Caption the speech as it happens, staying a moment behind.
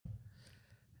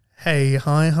Hey,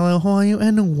 hi, hello, how are you?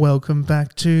 And welcome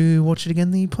back to Watch It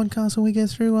Again, the podcast where we go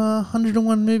through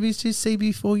 101 movies to see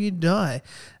before you die.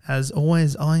 As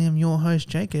always, I am your host,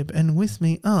 Jacob, and with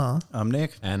me are... I'm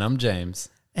Nick. And I'm James.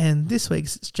 And this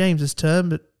week's it's James's turn,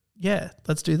 but yeah,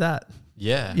 let's do that.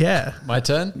 Yeah. Yeah. My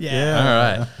turn? Yeah. All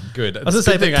right. Good. I was going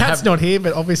to say, but Kat's not here,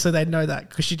 but obviously they know that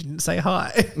because she didn't say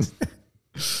hi.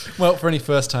 Well, for any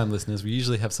first-time listeners, we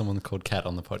usually have someone called Kat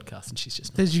on the podcast, and she's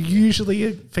just... There's usually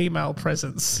a female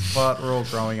presence. But we're all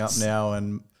growing up now,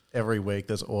 and every week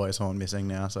there's always someone missing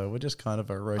now, so we're just kind of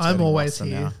a rotating I'm always roster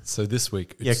here. now. So this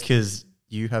week... Yeah, because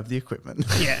you have the equipment.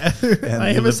 Yeah.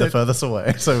 And you live the furthest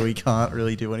away, so we can't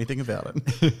really do anything about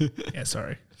it. Yeah,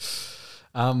 sorry.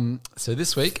 So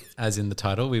this week, as in the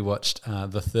title, we watched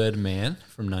The Third Man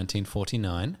from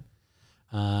 1949.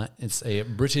 It's a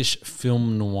British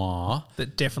film noir.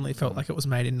 That definitely felt like it was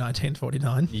made in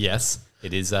 1949. Yes,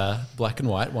 it is black and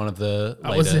white, one of the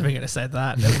later... I was never going to say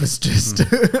that. It was just...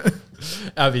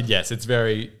 I mean, yes, it's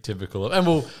very typical.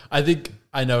 And I think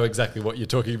I know exactly what you're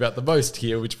talking about the most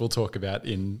here, which we'll talk about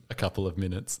in a couple of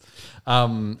minutes.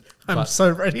 I'm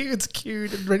so ready. It's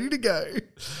queued and ready to go.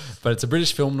 But it's a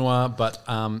British film noir, but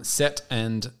set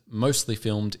and mostly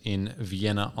filmed in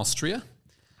Vienna, Austria.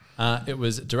 It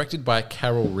was directed by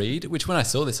Carol Reed, which when I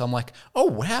saw this, I'm like, oh,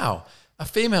 wow, a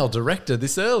female director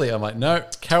this early. I'm like, no,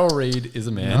 Carol Reed is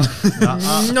a man. No.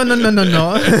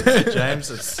 James,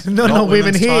 it's No, not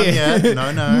women women's here. time yet.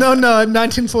 No. No,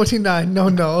 1949.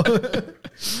 No.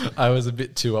 I was a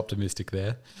bit too optimistic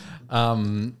there.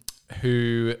 Carol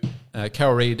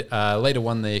Reed later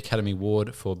won the Academy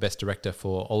Award for Best Director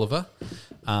for Oliver.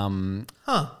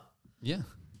 Huh. Yeah.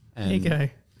 There you go.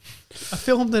 A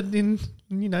film that,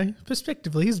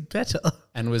 prospectively is better.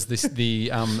 And was this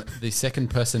the second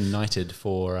person knighted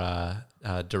for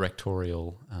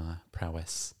directorial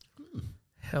prowess?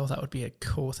 Hell, that would be a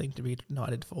cool thing to be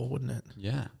knighted for, wouldn't it?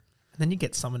 Yeah. And then you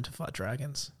get summoned to fight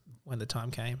dragons when the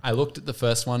time came. I looked at the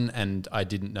first one and I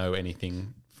didn't know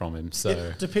anything from him. So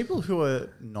Yeah, do people who are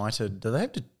knighted, do they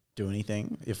have to do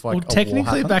anything if like Well, a war technically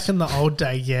happens? back in the old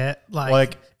day, yeah.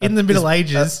 Like in the Middle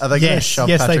Ages, Are they going to shove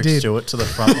yes, Patrick they did. Stewart to the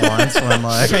front lines when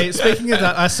Okay, speaking of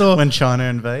that, I saw... when China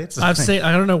invades? I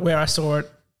don't know where I saw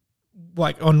it,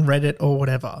 like on Reddit or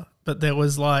whatever, but there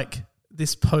was like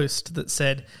this post that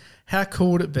said, how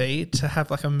cool would it be to have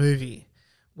like a movie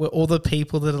where all the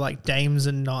people that are like dames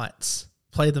and knights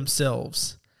play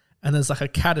themselves and there's like a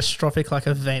catastrophic like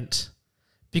event,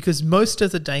 because most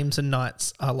of the dames and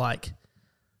knights are like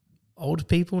old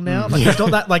people now. Like it's not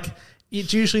that like...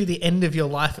 It's usually the end of your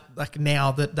life, like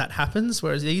now that happens,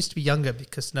 whereas they used to be younger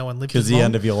because no one lived as long. Because the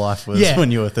end of your life was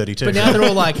when you were 32. But now they're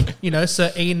all like, Sir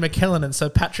Ian McKellen and Sir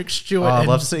Patrick Stewart and I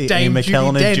love to see Dame Ian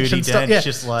McKellen and Judi Judi stuff. Dench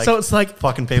just like so it's like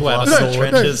fucking people Well, out no, of the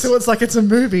trenches. so it's like it's a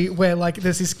movie where like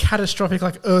there's this catastrophic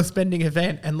like earth-bending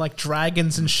event and like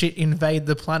dragons and shit invade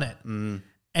the planet.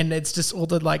 And it's just all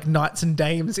the like knights and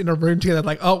dames in a room together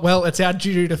like, oh, well, it's our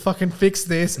duty to fucking fix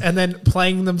this. And then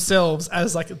playing themselves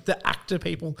as like the actor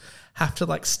people have to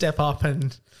like step up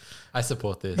and... I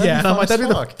support this. Yeah, and I'm like, that'd be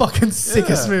the fuck. fucking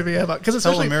sickest movie ever. Because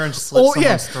especially... Helen Mirren slit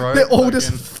someone's throat, they're all fucking-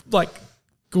 just like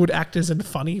good actors and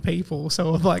funny people.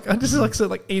 So I'm like, I just like so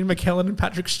like Ian McKellen and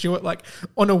Patrick Stewart like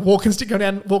on a walking stick, go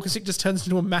down, walking stick just turns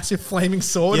into a massive flaming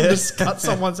sword and just cuts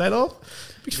someone's head off.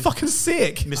 Be fucking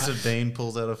sick. Mr. Bean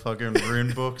pulls out a fucking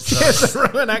rune book. Yeah, so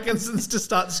Rowan Atkinson's just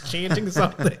starts chanting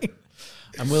something.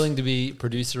 I'm willing to be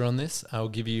producer on this. I'll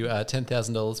give you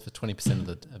 $10,000 for 20%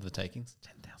 of the takings.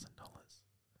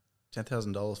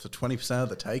 $10,000 for 20% of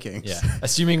the takings. Yeah,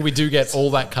 assuming we do get all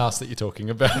that cast that you're talking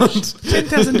about.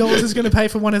 $10,000 is going to pay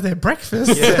for one of their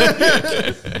breakfasts.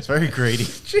 It's very greedy.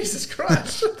 Jesus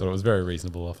Christ. Thought it was a very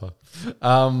reasonable offer.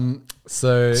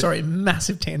 So Sorry,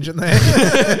 massive tangent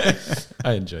there.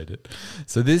 I enjoyed it.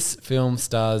 So this film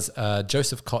stars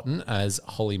Joseph Cotton as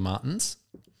Holly Martins.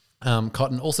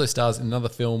 Cotton also stars in another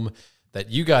film that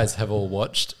you guys have all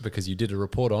watched because you did a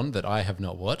report on that I have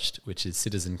not watched, which is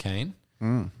Citizen Kane.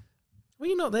 Were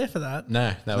you not there for that?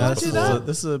 No, that No, was this, before.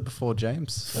 this is before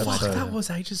James. Fuck, episode. that was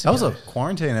ages That ago. was a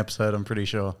quarantine episode, I'm pretty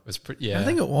sure. It was yeah. I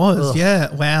think it was. Ugh.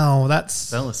 Yeah. Wow.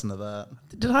 That's... Don't listen to that.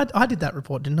 Did I did that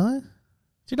report, didn't I?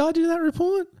 Did I do that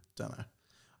report? Don't know.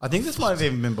 I think this might have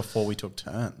even been before we took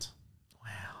turns. Wow.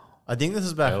 I think this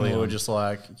is back Early when we were on. just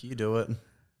like, you do it.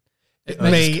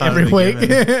 Me kind every of a week.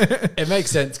 given. It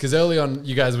makes sense because early on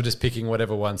you guys were just picking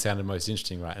whatever one sounded most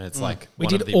interesting, right? And it's like We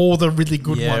one of did the- all the really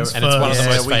good Yeah, ones and it's one of the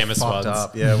first. most we famous fucked ones.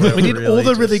 Up. Yeah, We did all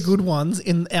the really just- good ones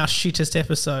in our shittest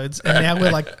episodes, and now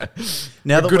we're like,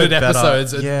 Now that good we're at better,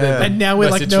 episodes, Yeah, and now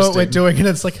we're Less like, know what we're interesting. doing, and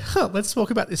it's like, let's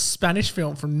talk about this Spanish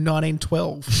film from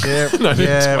 1912. yeah,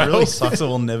 it really 12. sucks that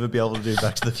we'll never be able to do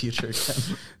Back to the Future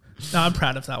again. No, I'm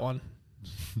proud of that one.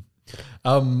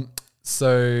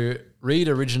 So Reed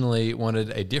originally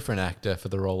wanted a different actor for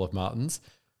the role of Martins.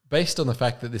 Based on the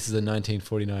fact that this is a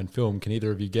 1949 film, can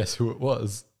either of you guess who it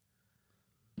was?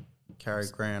 Cary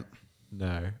Grant.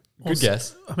 No. Good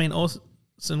guess. I mean,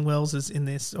 Orson Welles is in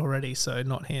this already, so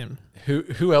not him.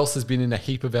 Who else has been in a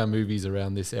heap of our movies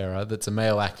around this era that's a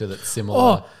male actor that's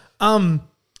similar?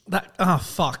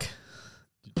 Fuck.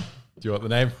 Do you want the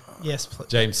name? Yes, please.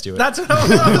 James Stewart. That's what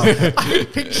I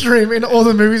picture him in all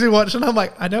the movies we watch, and I'm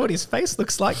like, I know what his face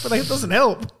looks like, but it doesn't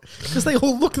help because they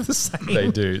all look the same. They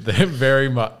do. They're very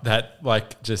much that,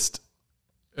 like, just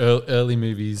early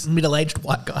movies. Middle-aged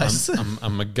white guys.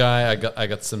 I'm a guy. I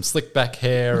got some slick back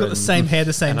hair. Got the same hair,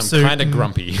 the same and suit. I'm kind of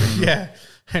grumpy. Yeah,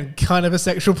 and kind of a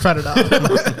sexual predator.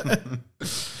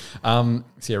 So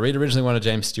yeah, Reed originally wanted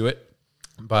James Stewart,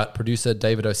 but producer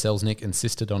David O. Selznick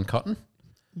insisted on Cotton.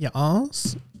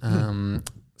 Yes.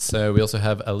 So we also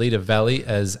have Alida Valli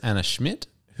as Anna Schmidt,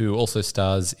 who also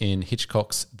stars in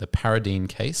Hitchcock's The Paradine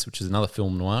Case, which is another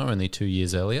film noir only 2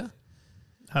 years earlier.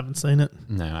 Haven't seen it.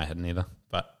 No, I hadn't either,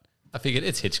 but I figured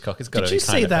it's Hitchcock. It's got to Did be you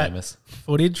see kind of that famous.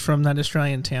 footage from that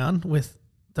Australian town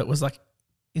that was like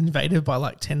invaded by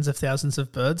like tens of thousands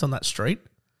of birds on that street?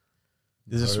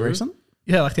 Is this No. recent?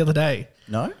 Yeah, like the other day.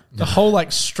 No? The whole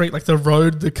like street, like the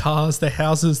road, the cars, the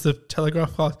houses, the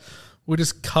telegraph cars were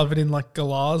just covered in like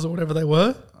galahs or whatever they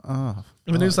were. Oh.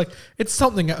 I mean, it was like, it's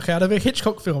something out of a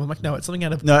Hitchcock film. I'm like, no, it's something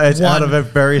out of No, it's out of a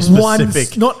very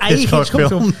specific not a Hitchcock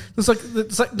film. It's like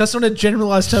that's not a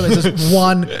generalized term. It's just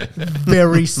one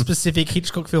very specific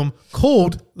Hitchcock film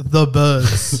called The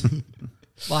Birds.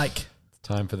 Like,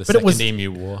 Time for the But it second was-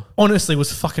 Emu War. honestly,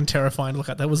 was fucking terrifying to look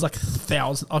at. There was like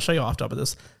thousands. I'll show you after, but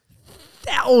there's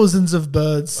thousands of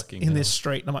birds Fucking in hell. this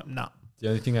street. And I'm like, nah. The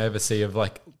only thing I ever see of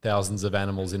like thousands of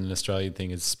animals in an Australian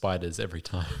thing is spiders every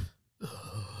time.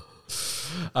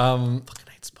 Fucking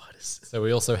hate spiders. So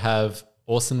we also have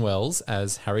Orson Welles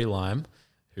as Harry Lime,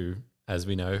 who, as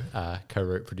we know,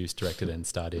 co-wrote, produced, directed, and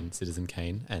starred in Citizen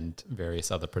Kane and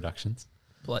various other productions.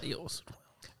 Bloody awesome.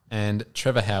 And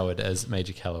Trevor Howard as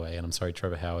Major Calloway. And I'm sorry,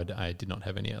 Trevor Howard, I did not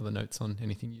have any other notes on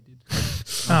anything you did.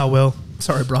 Oh, well.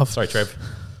 Sorry, bruv. Sorry, Trev.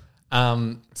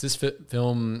 So this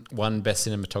film won Best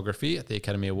Cinematography at the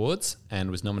Academy Awards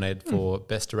and was nominated for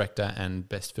Best Director and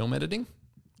Best Film Editing.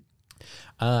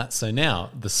 So now,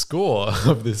 the score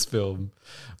of this film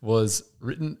was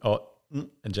written... Oh,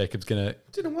 and Jacob's going to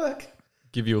Didn't work.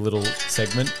 give you a little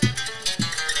segment.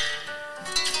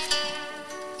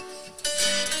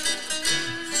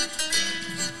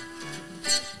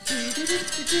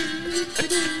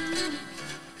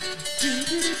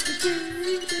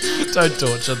 Don't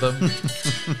torture them.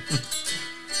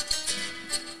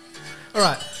 All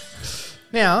right.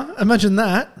 Now, imagine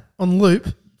that on loop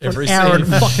for Every an hour scene.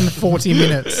 and fucking 40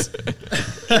 minutes.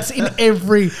 It's in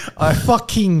every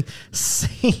fucking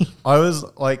scene. I was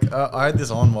like, I had this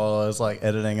on while I was like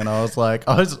editing, and I was like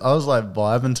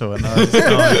vibing to it, and I was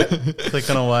just going,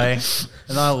 clicking away, and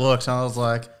then I looked, and I was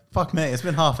like, "Fuck me, it's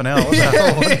been half an hour." What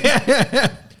the hell?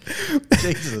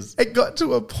 Jesus. It got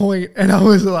to a point and I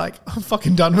was like, I'm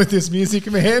fucking done with this music,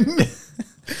 man.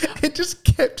 It just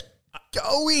kept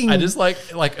going. I just like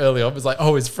early on, it was like,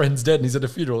 oh, his friend's dead and he's at a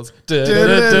funeral.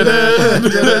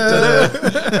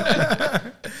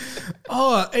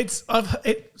 Oh, it's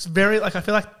very like, I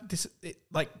feel like this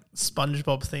like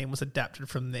SpongeBob theme was adapted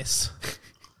from this.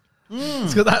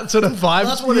 It's got that sort of vibe.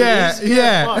 That's what yeah, it is.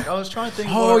 Yeah. Fuck, I was trying to think.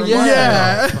 Oh, what it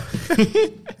reminded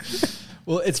me Yeah.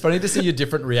 Well, it's funny to see your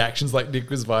different reactions. Like Nick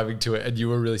was vibing to it, and you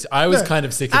were really. I was kind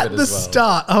of sick of At it the as well.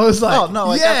 start, I was like, Oh, no,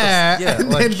 like yeah. at the- yeah,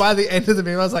 and like- then by the end of the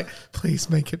movie, I was like,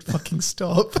 please make it fucking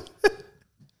stop.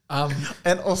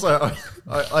 And also,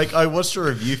 I watched a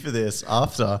review for this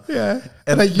after. Yeah.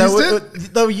 And they they used were,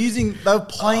 it? they were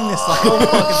playing this the whole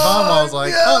fucking time. I was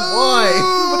like, why?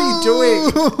 What are you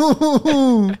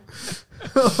doing?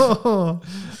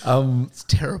 It's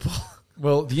terrible.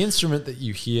 Well, the instrument that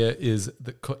you hear is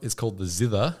called the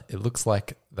zither. It looks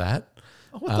like that.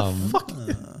 What the fuck?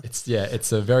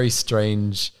 It's a very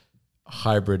strange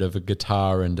hybrid of a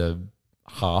guitar and a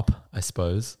harp, I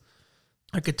suppose,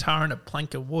 A guitar and a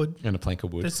plank of wood. and a plank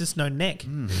of wood. There's just no neck.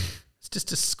 It's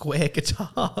just a square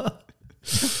guitar.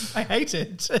 I hate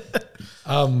it.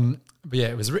 But yeah,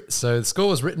 it was so the score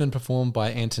was written and performed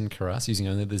by Anton Karas using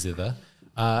only the zither.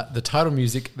 The title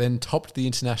music then topped the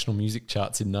international music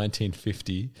charts in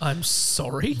 1950, I'm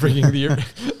sorry. bringing the.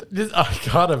 I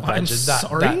can't imagine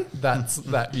sorry?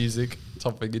 that music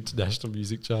topping international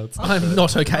music charts. I'm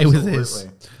not okay with this.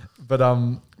 Absolutely.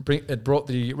 But it brought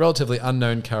the relatively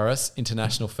unknown Karas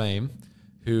international fame,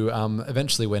 who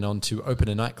eventually went on to open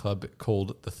a nightclub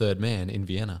called The Third Man in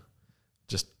Vienna,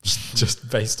 just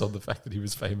based on the fact that he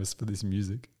was famous for this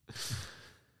music.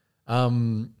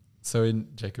 So in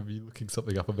Jacob, are you looking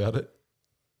something up about it?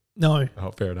 No,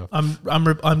 Oh, fair enough.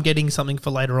 I'm getting something for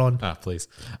later on. Please.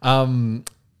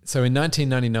 So in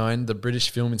 1999, the British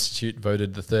Film Institute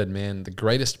voted The Third Man the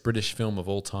greatest British film of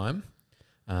all time,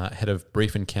 ahead of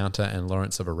Brief Encounter and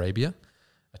Lawrence of Arabia.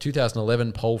 A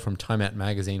 2011 poll from Time Out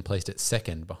magazine placed it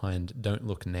second behind Don't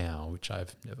Look Now, which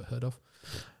I've never heard of.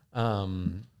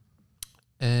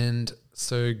 And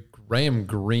so Graham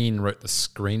Greene wrote the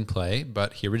screenplay,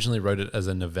 but he originally wrote it as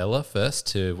a novella first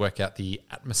to work out the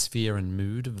atmosphere and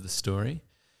mood of the story.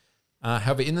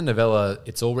 However, in the novella,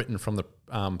 it's all written from the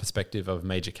perspective of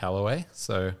Major Calloway,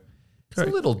 so it's a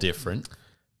little different.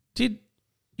 Did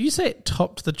you say it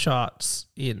topped the charts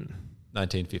in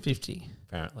 1950,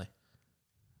 apparently.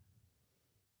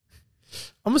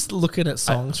 I'm just looking at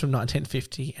songs from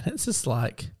 1950, and it's just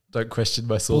like Don't question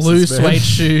my sources, blue man. suede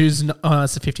shoes. No, oh,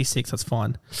 it's a 56. That's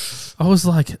fine. I was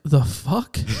like, the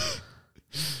fuck.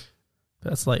 But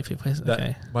that's late 50s.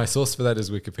 Okay. My source for that is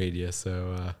Wikipedia,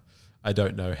 so I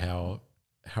don't know how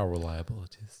reliable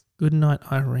it is. Good Night,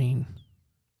 Irene.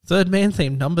 Third Man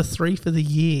theme, number 3 for the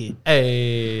year.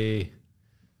 Hey.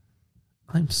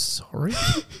 I'm sorry.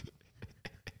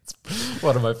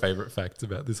 One of my favorite facts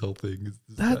about this whole thing is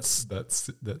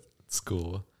that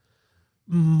score.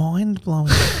 Mind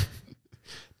blowing.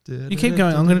 You keep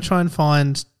going. I'm going to try and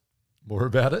find more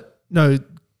about it.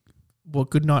 What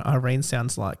Good Night, Irene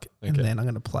sounds like, and Okay. then I'm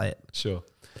going to play it. Sure.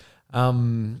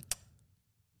 The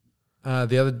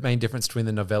other main difference between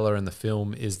the novella and the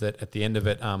film is that at the end of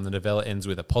it, the novella ends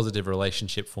with a positive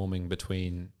relationship forming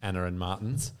between Anna and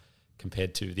Martins,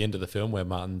 compared to the end of the film where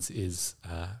Martins is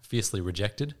fiercely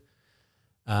rejected.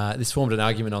 This formed an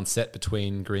argument on set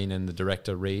between Greene and the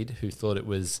director Reed, who thought it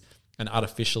was an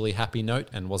artificially happy note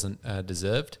and wasn't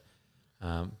deserved.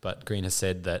 But Greene has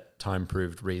said that time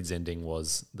proved Reed's ending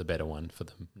was the better one for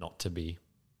them not to be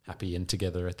happy and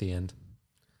together at the end.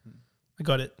 I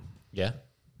got it. Yeah?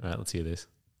 All right, let's hear this.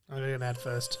 I'm going to add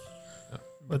first.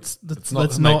 Let's let's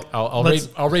not. not.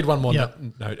 I'll read one more Yeah.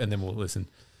 note and then we'll listen.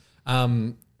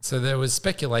 So there was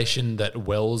speculation that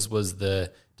Wells was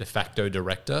the de facto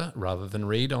director rather than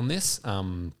Reed on this,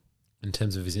 in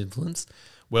terms of his influence.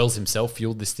 Wells himself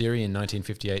fueled this theory in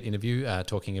 1958 interview,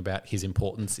 talking about his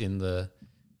importance in the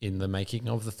making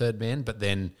of The Third Man. But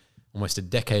then, almost a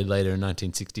decade later, in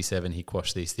 1967, he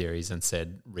quashed these theories and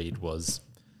said Reed was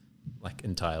like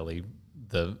entirely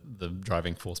the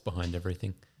driving force behind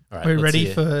everything. All right, We're let's ready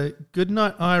hear. for Good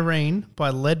Night, Irene by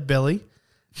Lead Belly.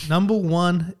 Number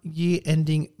 1 year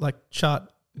ending, like chart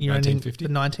year ending 1950?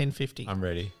 for 1950. I'm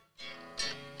ready.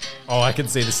 Oh, I can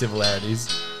see the similarities.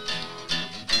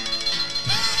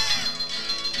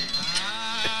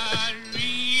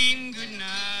 Irene, good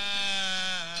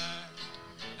night.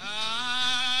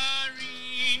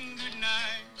 Irene, good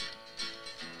night.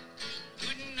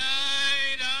 Good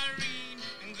night, Irene,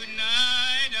 and good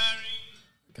night,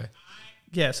 Irene. Okay.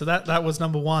 Yeah, so that was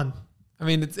number 1. I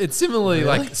mean, it's similarly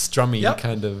Really? like strummy Yep.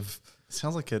 kind of.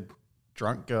 Sounds like a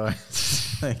drunk guy.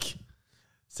 like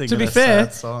singing To be a fair,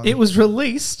 sad song. it was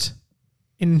released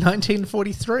in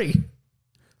 1943. It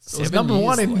was 7 number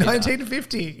 1 years in later.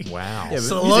 1950. Wow. Yeah, but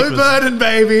Slow music was- burning,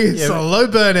 baby. Yeah, but- Slow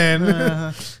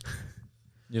burning.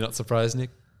 You're not surprised, Nick?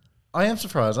 I am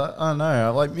surprised. I don't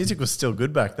know. Like music was still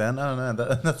good back then. I don't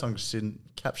know. That song just didn't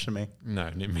capture me. No,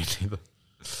 me neither.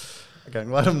 Okay, I'm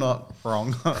glad I'm not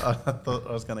wrong. I thought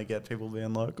I was going to get people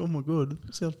being like, "Oh my god,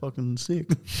 it sounds fucking sick."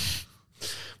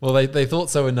 Well, they thought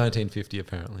so in 1950,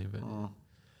 apparently.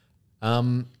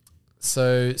 But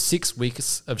so 6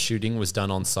 weeks of shooting was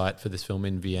done on site for this film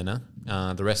in Vienna.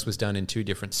 The rest was done in 2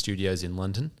 different studios in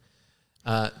London.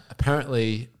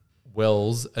 Apparently,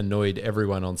 Wells annoyed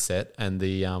everyone on set, and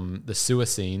the sewer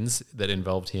scenes that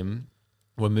involved him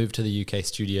were moved to the UK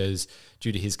studios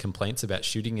due to his complaints about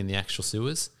shooting in the actual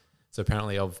sewers. So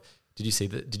apparently,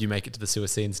 did you make it to the sewer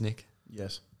scenes, Nick?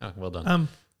 Yes. Oh, well done.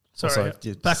 Sorry, Also,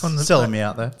 you're back on the selling me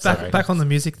out there. Sorry. back on the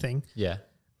music thing. Yeah.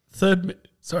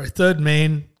 Third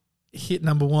Man hit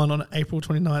number 1 on April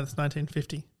 29th,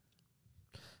 1950.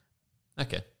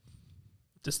 Okay.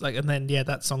 Just like, and then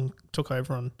that song took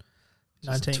over on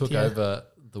Just 19th. took yeah. over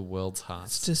the world's It's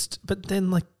hearts. just, but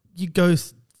then like you go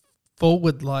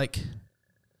forward like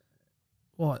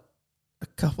what, a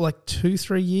couple, like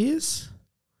 2-3 years,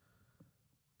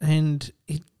 and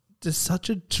it there's such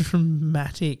a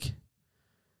dramatic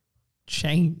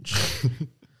change.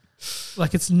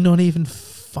 Like it's not even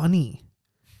funny.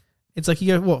 It's like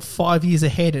you go 5 years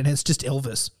ahead, and it's just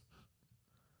Elvis.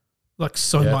 Like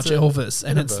so Yeah, much it's a Elvis,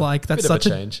 and bit of it's a- like that's bit of a such a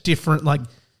change. different. Like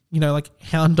like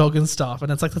Hound Dog and stuff.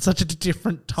 And it's like, that's such a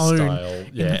different tone Style,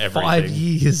 yeah, in 5 everything.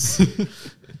 years.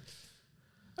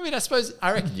 I mean,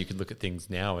 I reckon you could look at things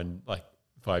now and like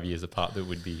 5 years apart that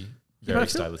would be very but I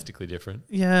feel- stylistically different.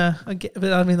 Yeah, I get,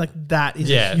 but I mean, like that is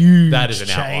Yeah, a huge that is an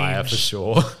outlier for change.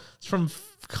 sure. It's from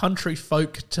country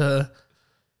folk to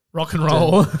rock and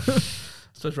roll. I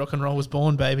suppose rock and roll was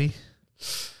born, baby.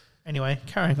 Anyway,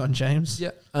 carrying on, James.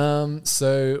 Yeah.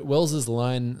 So Wells's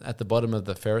line at the bottom of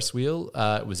the Ferris wheel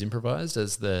was improvised,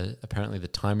 as apparently the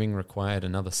timing required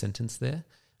another sentence there,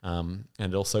 and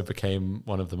it also became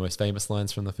one of the most famous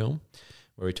lines from the film,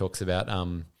 where he talks about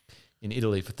in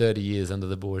Italy for 30 years under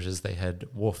the Borgias they had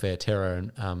warfare, terror,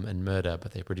 and murder,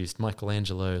 but they produced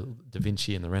Michelangelo, Da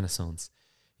Vinci, and the Renaissance.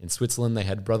 In Switzerland they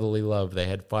had brotherly love. They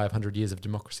had 500 years of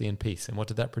democracy and peace. And what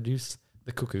did that produce?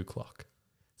 The cuckoo clock.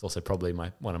 It's also probably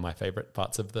one of my favorite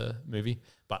parts of the movie,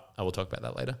 but I will talk about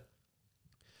that later.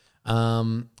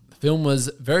 The film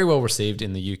was very well received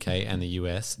in the UK and the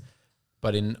US,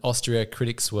 but in Austria,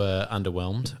 critics were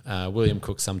underwhelmed. William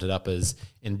Cook summed it up as,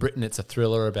 in Britain, it's a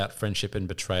thriller about friendship and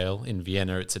betrayal. In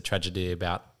Vienna, it's a tragedy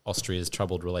about Austria's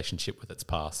troubled relationship with its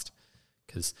past.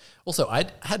 Because also, I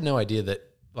had no idea that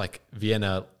like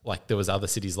Vienna, like there was other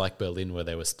cities like Berlin where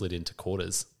they were split into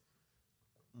quarters.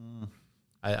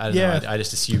 I don't know. I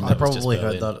just assumed I that was just probably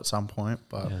Berlin. heard that at some point,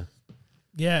 but Yeah.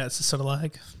 Yeah, it's sort of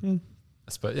like, I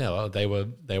suppose, yeah, well, they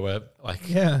were like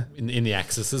yeah. in the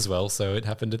Axis as well, so it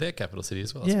happened to their capital city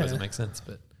as well. I suppose Yeah. it makes sense,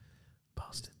 but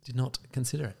Bastard. did not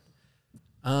consider it.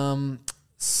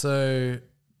 So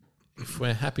if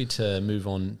we're happy to move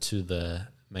on to the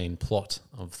main plot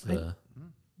of the...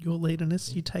 You're leading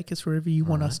us. You take us wherever you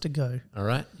want us to go. All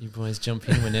right, you boys jump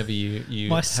in whenever you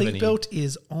My have any... seatbelt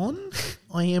is on.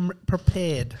 I am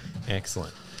prepared.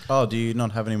 Excellent. oh, do you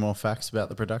not have any more facts about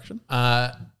the production?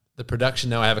 The production,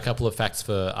 no, I have a couple of facts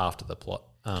for after the plot.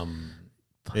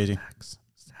 Easy. Facts.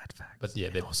 Sad facts. But yeah,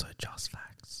 they're- also just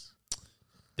facts.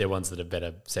 They're ones that are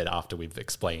better said after we've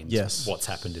explained Yes. what's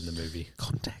happened in the movie.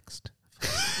 Context.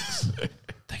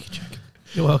 Thank you, Jacob.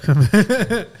 You're welcome.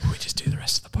 We just do the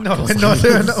rest of the No,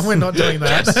 podcast. we're not doing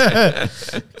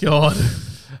that. God.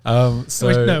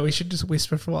 So We should just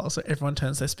whisper for a while so everyone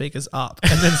turns their speakers up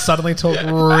and then suddenly talk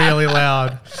really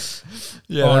loud.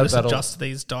 yeah, Or just that'll, adjust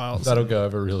these dials. that'll go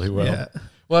over really well. Yeah.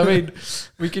 Well, I mean,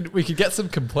 we could get some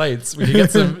complaints. We could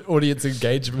get some audience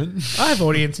engagement. I have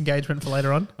audience engagement for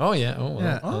later on. Oh yeah. Oh, well,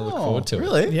 Yeah. I'll look forward to it.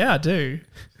 Really? Yeah, I do.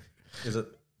 Is it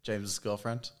James's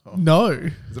girlfriend? Or No.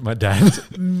 Is it my dad?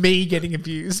 Me getting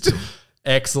abused.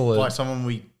 Excellent. by someone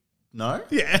we know?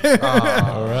 Yeah.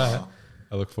 All right.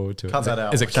 I look forward to it. Cut that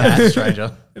out. Is it Pretend cat? it's a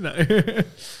stranger? No.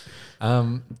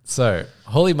 So,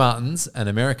 Holly Martins, an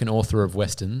American author of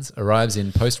westerns, arrives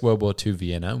in post-World War II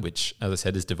Vienna, which, as I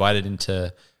said, is divided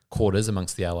into quarters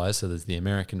amongst the Allies. So there's the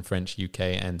American, French, UK,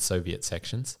 and Soviet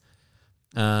sections.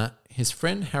 His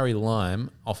friend Harry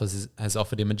Lime has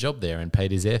offered him a job there and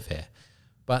paid his airfare.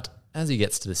 But as he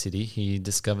gets to the city, he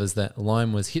discovers that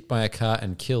Lime was hit by a car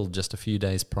and killed just a few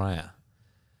days prior.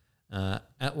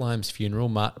 At Lime's funeral,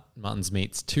 Martins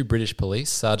meets two British police,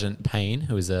 Sergeant Payne,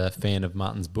 who is a fan of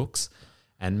Martin's books,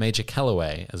 and Major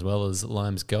Calloway, as well as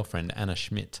Lime's girlfriend, Anna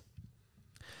Schmidt.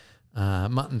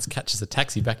 Martins catches a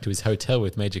taxi back to his hotel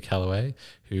with Major Calloway,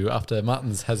 who, after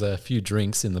Martins has a few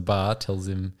drinks in the bar, tells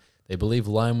him they believe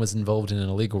Lime was involved in an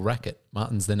illegal racket.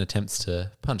 Martins then attempts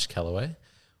to punch Calloway.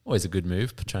 Always a good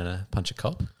move, trying to punch a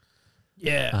cop.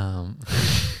 Yeah.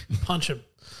 Punch him.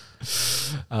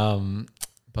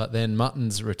 But then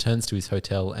Martins returns to his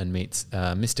hotel and meets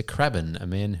Mr. Crabbin, a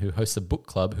man who hosts a book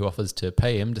club who offers to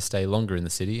pay him to stay longer in the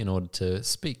city in order to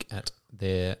speak at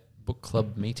their book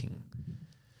club meeting.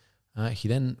 He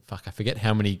then, I forget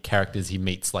how many characters he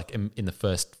meets like in the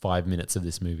first 5 minutes of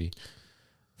this movie.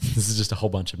 This is just a whole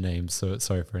bunch of names, so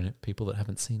sorry for people that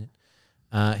haven't seen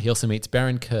it. He also meets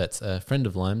Baron Kurtz, a friend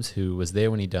of Lime's who was there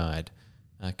when he died.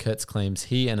 Kurtz claims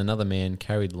he and another man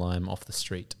carried Lime off the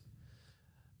street.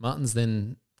 Martins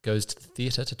then goes to the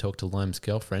theatre to talk to Lime's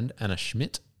girlfriend, Anna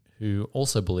Schmidt, who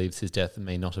also believes his death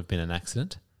may not have been an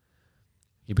accident.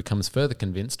 He becomes further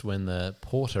convinced when the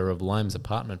porter of Lime's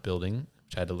apartment building,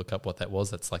 which I had to look up what that was,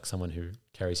 that's like someone who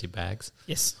carries your bags,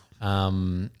 Yes.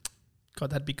 would God,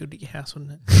 that'd be good at your house,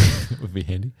 wouldn't it? be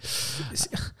handy.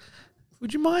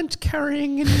 Would you mind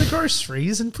carrying in the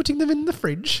groceries and putting them in the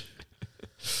fridge?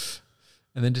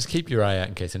 And then just keep your eye out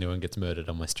in case anyone gets murdered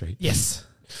on my street. Yes.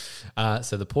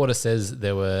 So the porter says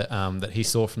there were that he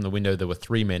saw from the window there were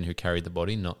 3 men who carried the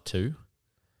body, not 2.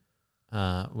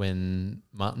 When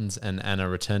Martins and Anna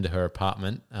return to her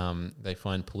apartment, they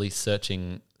find police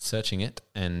searching it,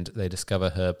 and they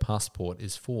discover her passport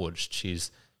is forged.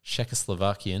 She's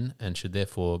Czechoslovakian and should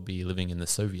therefore be living in the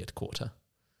Soviet quarter.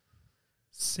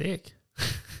 Sick.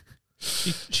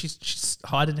 She's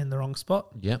hiding in the wrong spot.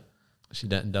 Yep. She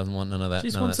doesn't want none of that,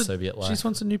 Soviet life. She just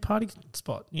wants a new party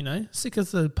spot, you know? Sick of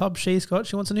the pub she's got,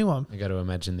 she wants a new one. I got to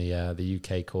imagine the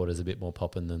UK quarter is a bit more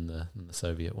poppin' than the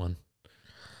Soviet one.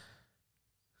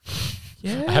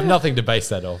 Yeah. I have nothing to base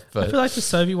that off, I but feel like the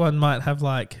Soviet one might have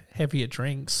like heavier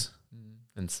drinks.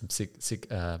 and some sick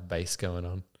bass going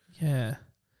on. Yeah.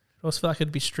 I also feel like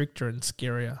it'd be stricter and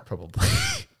scarier. Probably.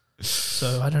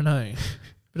 So I don't know.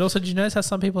 But also, do you notice how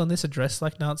some people in this are dressed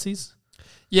like Nazis?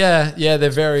 Yeah, they're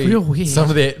very Real weird. Some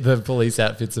of the police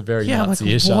outfits are very Yeah, I'm like,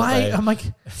 Nazi-ish, aren't why? they? I'm like,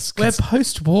 we're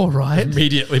post-war, right?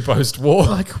 Immediately post-war.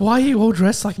 Like, why are you all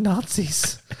dressed like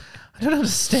Nazis? I don't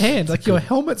understand. Like, your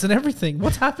helmets and everything.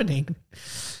 What's happening?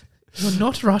 You're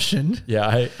not Russian. Yeah,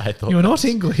 I thought You're that not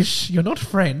English. You're not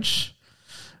French.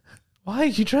 Why are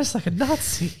you dressed like a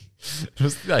Nazi?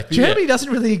 was like, Germany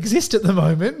doesn't really exist at the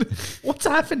moment. What's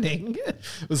happening?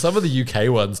 Well, some of the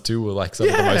UK ones too were like some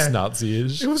of the Yeah. most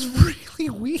Nazi-ish. It was really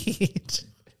weird.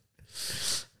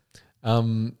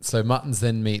 So Martins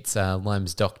then meets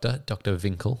Lime's doctor, Dr.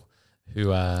 Winkle,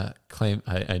 who I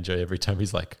enjoy every time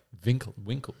he's like, Winkle.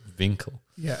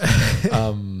 Yeah.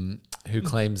 Who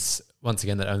claims once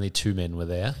again that only 2 men were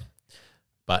there.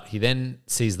 But he then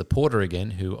sees the porter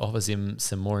again, who offers him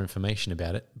some more information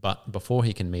about it. But before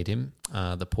he can meet him,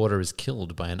 the porter is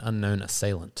killed by an unknown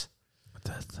assailant.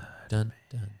 Dun, dun,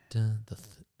 dun,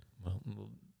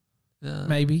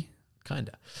 Maybe.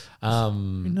 Kinda.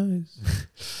 Who knows?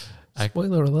 I-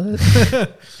 Spoiler alert.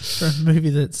 For a movie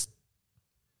that's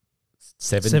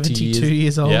 72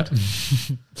 years old. Yep.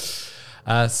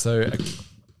 So a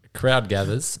crowd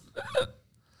gathers.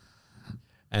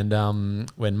 And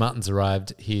when Martins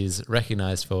arrived, he is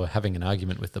recognised for having an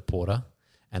argument with the porter,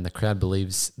 and the crowd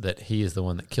believes that he is the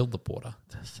one that killed the porter.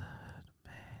 The third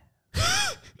man.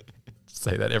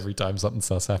 Say that every time something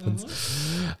sus happens.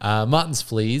 Martins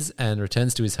flees and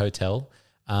returns to his hotel,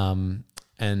 and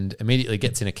immediately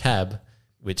gets in a cab,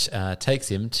 which takes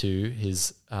him to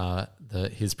his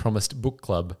promised book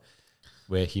club,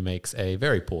 where he makes a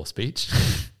very poor speech.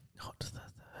 Not the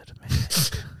third man.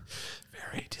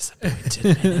 Very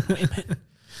disappointed men and women.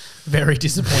 Very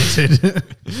disappointed.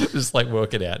 Just like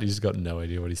work it out. He's got no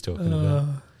idea what he's talking about.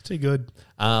 Too good.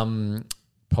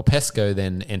 Popesco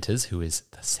then enters, who is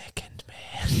the second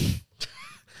man.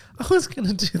 I was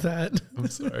going to do that. I'm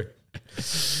sorry.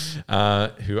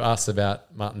 Who asks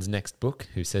about Martin's next book,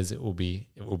 who says it will be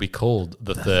called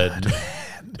The Third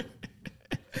Man.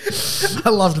 I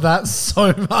loved that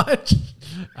so much.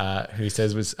 Who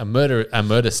says was a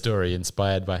murder story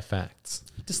inspired by facts.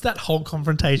 Just that whole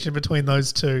confrontation between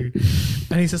those two.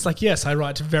 And he's just like, yes, I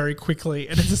write very quickly.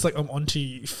 And it's just like, I'm onto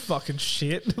you fucking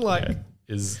shit. Like,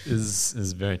 is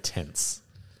very tense.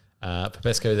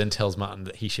 Popesco then tells Martin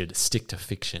that he should stick to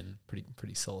fiction.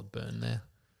 Pretty solid burn there.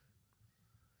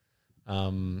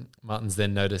 Martins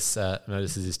then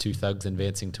notices his 2 thugs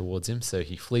advancing towards him, so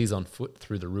he flees on foot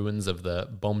through the ruins of the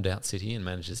bombed-out city and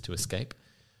manages to escape.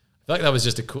 I feel like that was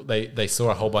just a cool... They saw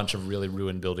a whole bunch of really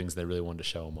ruined buildings. They really wanted to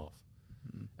show them off.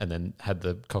 And then had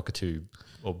the cockatoo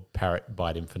or parrot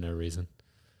bite him for no reason.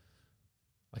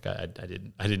 Like I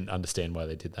didn't understand why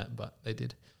they did that, but they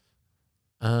did.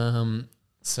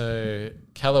 So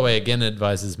Calloway again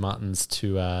advises Martins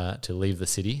to leave the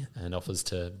city and offers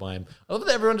to buy him. I love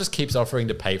that everyone just keeps offering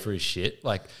to pay for his shit.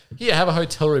 Like, here, have a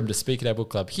hotel room to speak at our book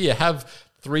club. Here, have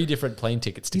 3 different plane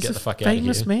tickets to get the fuck out of here.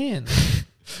 Famous man.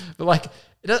 But like,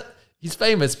 he's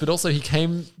famous, but also he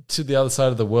came to the other side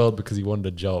of the world because he wanted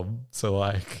a job. So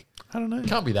like, I don't know. he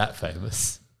can't be that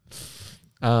famous.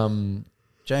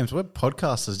 James, we're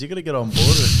podcasters. You got to get on board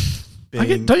with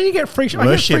being Don't you get free shit? I get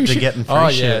free worshipped to shit. getting free Oh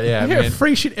shit. yeah. I get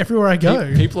free shit everywhere I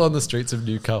go. People on the streets of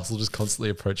Newcastle just constantly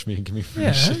approach me and give me free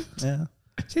Yeah. shit. Yeah.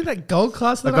 See that gold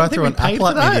class? A That guy I think threw we an paid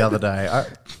apple for at me that? the other day.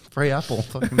 Free apple.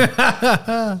 Fucking,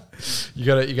 You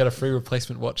got a free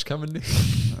replacement watch coming. Nick?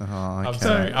 oh,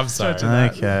 okay. I'm sorry. to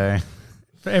that. Okay.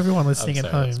 For everyone listening I'm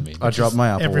at sorry, that's home, mean. I dropped my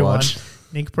Apple everyone. Watch.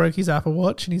 Nick broke his Apple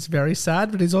Watch and he's very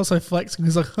sad, but he's also flexing.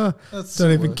 He's like, That's don't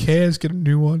the even worst. care. Just get a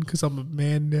new one because I'm a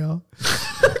man now.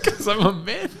 Because I'm a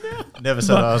man now. Never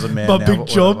said I was a man My now, big but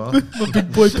job, whatever. my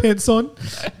big boy pants on.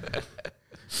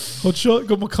 Hot shot,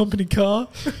 got my company car.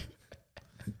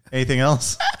 Anything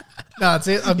else? No, that's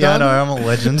it. I'm Yeah, I done. know. I'm a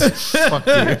legend. Fuck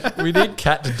you. We need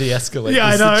Kat to de-escalate Yeah,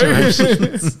 I this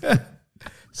know. situation.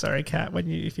 Sorry, Kat,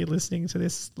 if you're listening to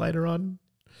this later on,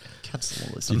 Cats will Do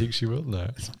you listen. think she will? No.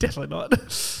 definitely not.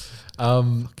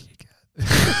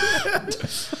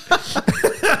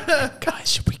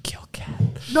 Guys, should we kill Kat?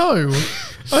 No,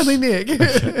 only Nick.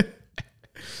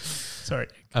 Sorry.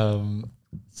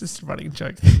 It's just a running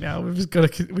joke thing now. We've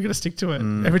got to stick to it.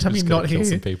 Every time you're not kill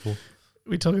some here, people.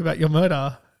 we talk about your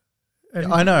murder.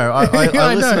 And I know. I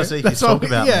listen to Zeke That's talk what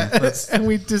about me. me. And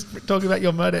we just talk about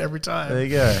your murder every time. There you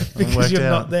go. Because Worked you're out.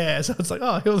 not there. So it's like,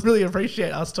 oh, he'll really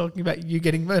appreciate us talking about you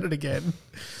getting murdered again.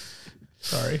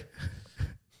 Sorry.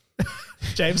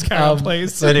 James, carry on,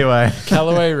 please. So anyway,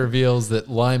 Calloway reveals that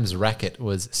Lime's racket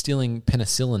was stealing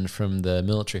penicillin from the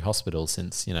military hospital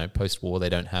since, post-war they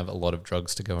don't have a lot of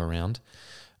drugs to go around.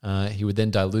 He would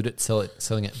then dilute it,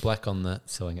 selling it back on the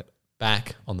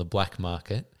black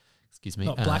market. Excuse me.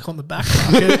 Not black on the back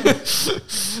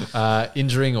market.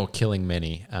 Injuring or killing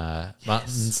many.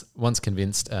 Martins, once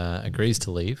convinced, agrees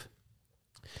to leave.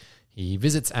 He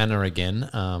visits Anna again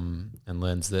and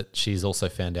learns that she's also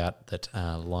found out that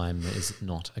Lime is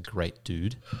not a great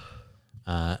dude.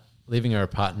 Leaving her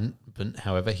apartment,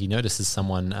 however, he notices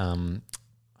someone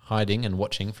hiding and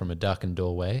watching from a darkened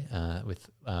doorway with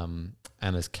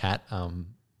Anna's cat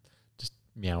just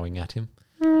meowing at him.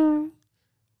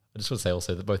 I just want to say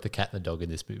also that both the cat and the dog in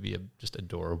this movie are just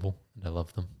adorable, and I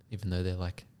love them, even though they're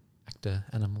like actor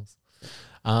animals.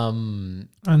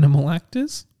 Animal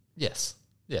actors? Yes,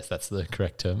 that's the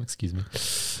correct term. Excuse me.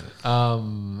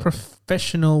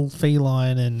 Professional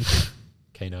feline and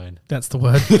Canine. that's the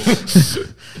word.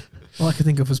 All I could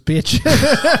think of was bitch.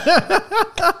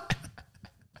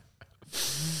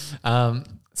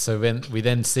 So when we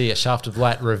then see a shaft of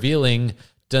light revealing,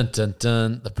 dun dun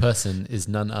dun, the person is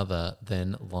none other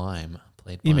than Lime,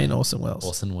 played by You mean Orson Welles?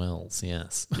 Orson Welles,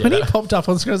 yes. When he popped up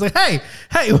on screen, I was like,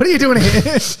 hey, what are you doing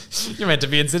here? You're meant to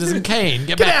be in Citizen Kane.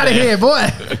 Get Get back out of there. here, boy.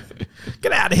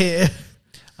 Get out of here.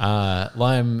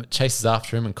 Lime chases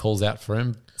after him and calls out for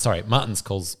him. Sorry, Martins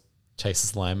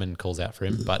chases Lime and calls out for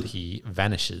him, but he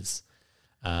vanishes.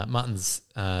 Martins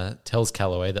tells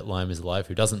Calloway that Lime is alive,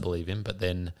 who doesn't believe him, but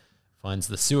then finds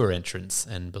the sewer entrance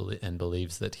and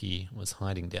believes that he was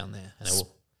hiding down there. And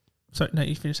Sorry, no,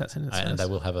 you finish that sentence and first. I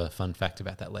will have a fun fact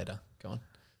about that later. Go on.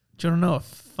 Do you want to know a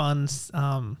fun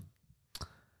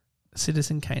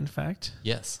Citizen Kane fact?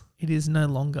 Yes. It is no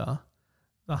longer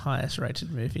the highest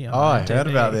rated movie on I IMDb. heard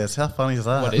about this. How funny is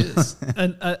that? What is?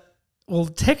 And, well,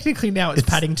 technically now it's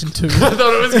Paddington 2. I thought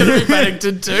it was going to be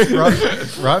Paddington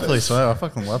 2. Rightfully so. I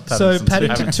fucking love So Paddington.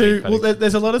 Paddington Haven't 2, seen well, Paddington.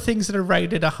 there's a lot of things that are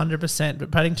rated 100%,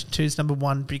 but Paddington 2 is number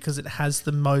one because it has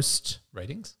the most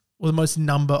Ratings?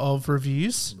 number of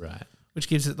reviews, Right. which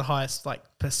gives it the highest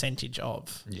percentage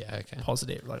of Yeah, okay.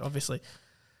 positive, obviously.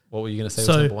 What were you going to say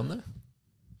So- was number one there?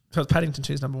 So it's Paddington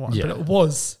 2 is number one, Yeah. but it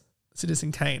was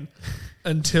Citizen Kane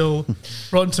until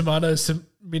Rotten Tomatoes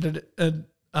submitted a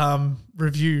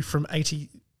review from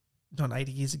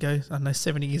 70 years ago,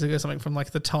 70 years ago, something from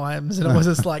the Times, and it was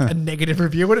just a negative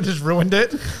review and it just ruined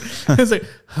it. It's like,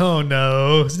 oh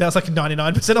no. So now it's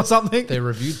 99% or something. They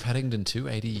reviewed Paddington 2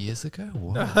 80 years ago?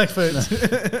 Whoa.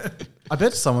 I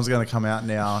bet someone's going to come out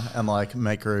now and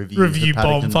make a review. Review for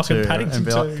bomb Paddington fucking 2 Paddington and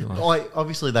be 2.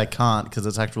 Obviously they can't because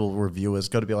it's actual reviewers.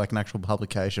 Got to be an actual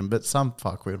publication. But some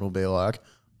fuckwit will be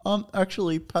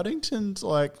actually Paddington's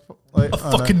a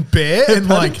fucking bear and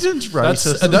Paddington's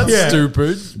racist. That's Yeah.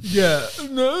 stupid. yeah.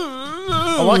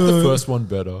 I like the first one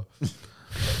better.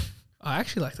 I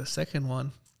actually like the second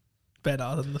one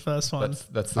better than the first one.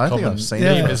 That's the I think common I've seen Yeah.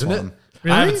 the theme, first isn't one. it?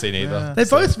 Really? I haven't seen either. Yeah. They're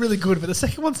both really good, but the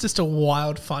second one's just a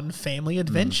wild, fun family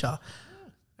adventure.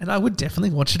 And I would definitely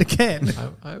watch it again.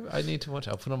 I need to watch it.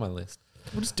 I'll put it on my list.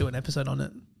 We'll just do an episode on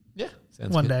it Yeah.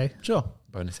 Sounds one good. day. Sure.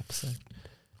 Bonus episode.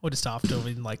 Or just after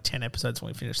in 10 episodes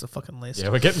when we finish the fucking list. Yeah,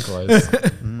 we're getting close.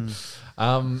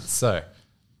 So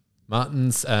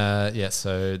Martins,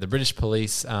 so the British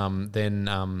police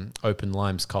then open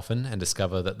Lime's coffin and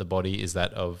discover that the body is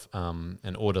that of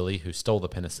an orderly who stole the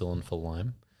penicillin for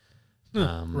Lime.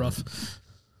 Rough.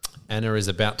 Anna is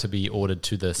about to be ordered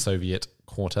to the Soviet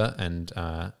quarter, and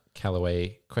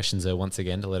Calloway questions her once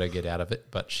again to let her get out of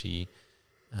it, but she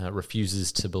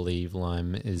refuses to believe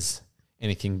Lime is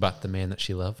anything but the man that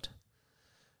she loved.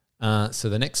 So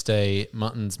the next day,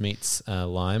 Martins meets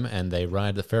Lime, and they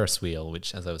ride the Ferris wheel,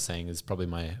 which, as I was saying, is probably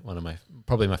my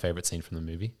favorite scene from the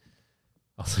movie.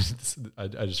 Also, I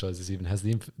just realized this even has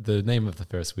the name of the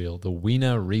Ferris wheel, the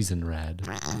Wiener Riesenrad.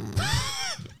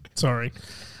 Sorry.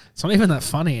 It's not even that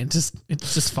funny. It's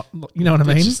just fun. You know what I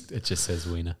mean? It just says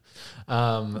Wiener.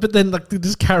 But then it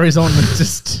just carries on and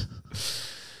just...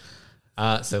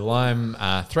 So Lime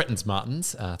threatens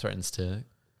Martins,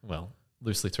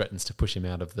 loosely threatens to push him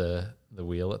out of the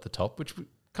wheel at the top, which would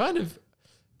kind of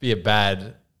be a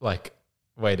bad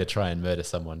way to try and murder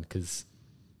someone, because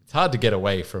it's hard to get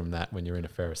away from that when you're in a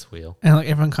Ferris wheel. And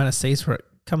everyone kind of sees where it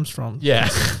comes from. Yeah.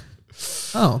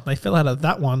 Oh, they fell out of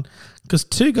that one because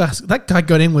two guys. That guy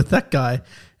got in with that guy,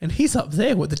 and he's up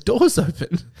there with the doors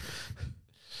open,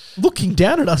 looking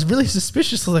down at us, really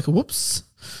suspicious. Like, whoops.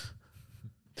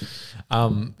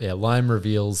 Lime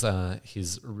reveals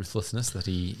his ruthlessness that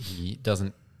he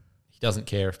doesn't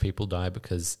care if people die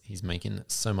because he's making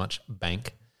so much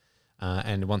bank,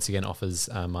 and once again offers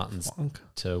Martins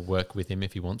to work with him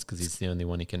if he wants because he's the only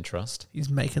one he can trust. He's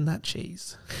making that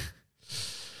cheese.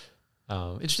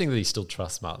 Interesting that he still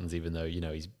trusts Martins even though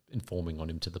he's informing on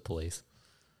him to the police.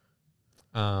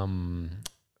 So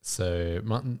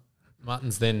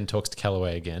Martins then talks to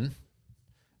Calloway again.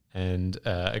 And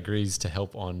agrees to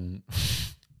help on.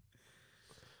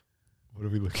 What are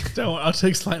we looking at? Don't worry, I'll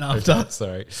explain after. Okay,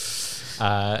 sorry.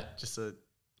 Just a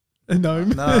gnome.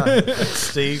 Nah,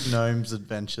 Steve Gnome's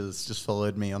Adventures just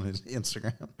followed me on his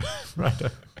Instagram. Right.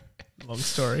 Long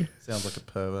story. Sounds like a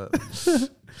pervert.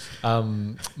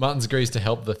 Martins agrees to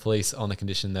help the police on the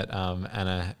condition that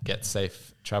Anna gets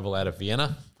safe travel out of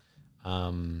Vienna.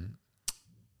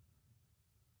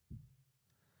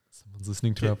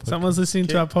 Listening to our podcast. Someone's listening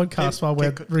to our podcast while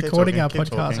we're recording our keep podcast.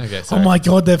 talking. Okay, Oh sorry. my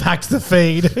God, they've hacked the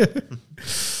feed.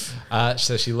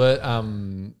 So she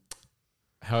learned.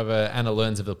 However, Anna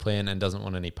learns of the plan and doesn't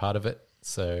want any part of it.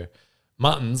 So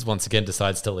Martins once again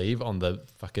decides to leave on the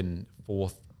fucking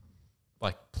fourth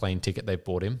plane ticket they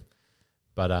bought him.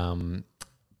 But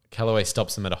Calloway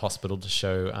stops him at a hospital to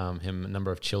show him a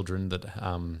number of children that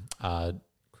are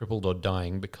crippled or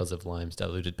dying because of Lime's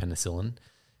diluted penicillin.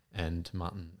 And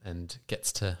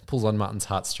pulls on Martin's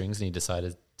heartstrings, and he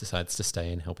decides to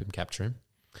stay and help him capture him.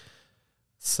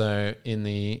 So in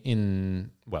the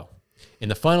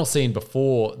final scene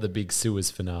before the big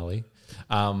sewers finale,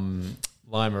 Lime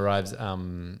arrives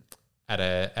at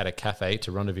a cafe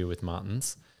to rendezvous with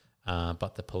Martins,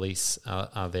 but the police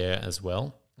are there as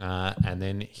well, and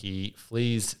then he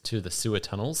flees to the sewer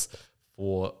tunnels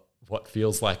for what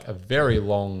feels like a very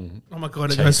long. Oh my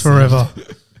God, it chase goes forever.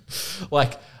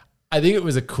 I think it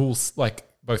was a cool,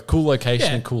 both cool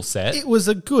location and cool set. It was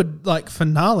a good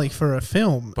finale for a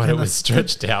film, But it was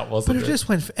stretched out, wasn't it? But it just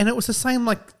went, and it was the same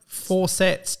 4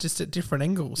 sets, just at different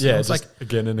angles. Yeah, it was just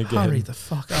again and again. Hurry the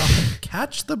fuck up and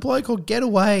catch the bloke or get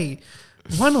away,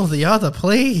 one or the other,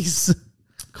 please.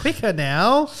 Quicker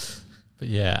now. But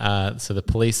yeah, so the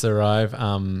police arrive.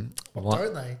 Don't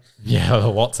they? Yeah,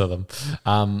 lots of them.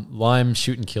 Lime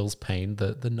shoot and kills Payne,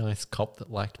 the nice cop that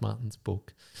liked Martin's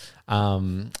book.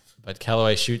 But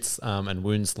Calloway shoots and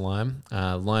wounds Lime.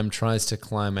 Lime tries to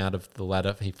climb out of the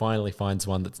ladder. He finally finds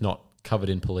one that's not covered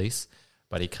in police,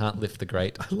 but he can't lift the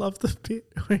grate. I love the bit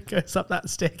where he goes up that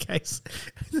staircase.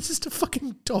 And there's just a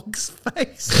fucking dog's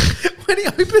face when he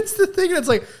opens the thing, and it's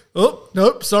like, oh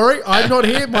nope, sorry, I'm not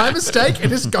here, my mistake, and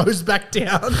just goes back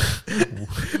down.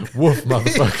 Woof,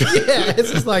 motherfucker. Yeah,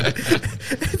 it's just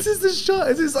it's just a shot.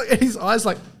 It's just and his eyes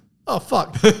oh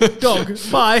fuck, dog,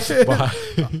 bye. Bye.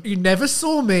 You never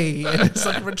saw me, and it's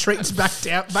retreats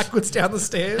backwards down the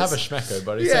stairs. Have a schmacko,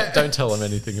 buddy. Yeah. Don't tell him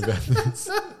anything about this.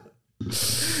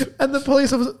 And the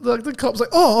police officer, the cop's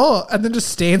oh, and then just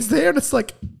stands there, and it's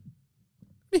what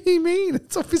do you mean?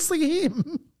 It's obviously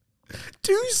him.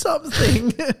 Do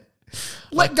something.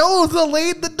 Let go of the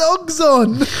lead the dog's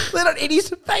on. Let not eat his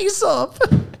face off.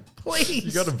 Please.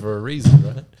 You got him for a reason,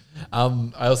 right?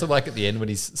 I also like at the end when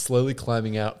he's slowly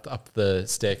climbing up the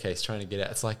staircase trying to get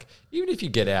out. It's even if you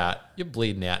get out, you're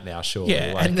bleeding out now, sure.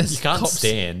 Yeah, and you there's can't cops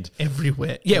stand.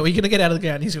 everywhere. Yeah, well, you're going to get out of the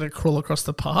ground. He's going to crawl across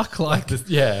the park.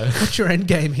 Yeah. What's your end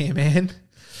game here, man?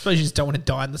 Suppose you just don't want to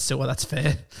die in the sewer. That's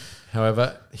fair.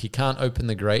 However, he can't open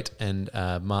the grate, and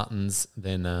Martins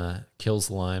then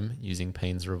kills Lime using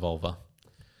Payne's revolver.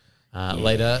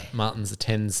 Later, Martins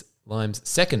attends Lime's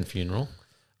second funeral,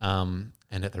 and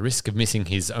at the risk of missing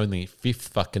his only 5th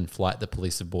fucking flight the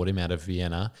police have brought him out of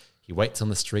Vienna, he waits on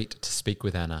the street to speak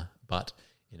with Anna. But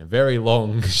in a very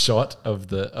long shot of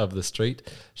the street,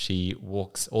 she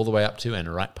walks all the way up to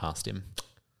and right past him.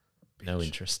 No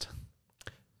interest.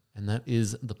 And that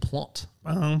is the plot.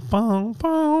 Bong, bong,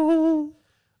 bong.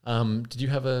 Did you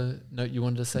have a note you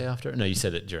wanted to say after? No, you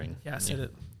said it during. Yeah, I said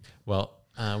it. Well,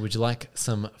 would you like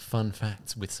some fun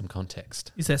facts with some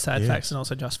context? Is there sad facts and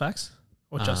also just facts?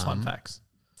 Or just fun facts?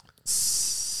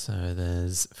 So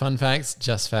there's fun facts,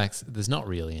 just facts. There's not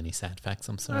really any sad facts,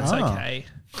 I'm sorry. That's okay.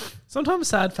 Sometimes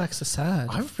sad facts are sad.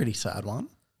 I have a pretty sad one.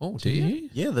 Oh, do you?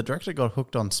 Yeah, the director got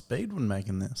hooked on speed when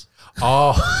making this.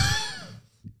 Oh,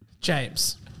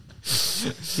 James.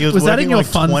 He Was that in working your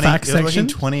fun fact he was section?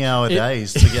 working 20-hour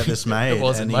days to get this made. it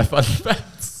wasn't and my he- fun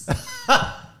facts.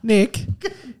 Nick,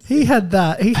 he had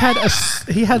that. He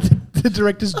had the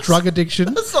director's drug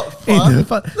addiction. That's not in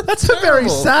fun. the That's a very terrible.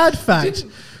 sad fact.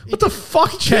 What the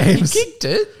fuck, James? He kicked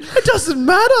it. It doesn't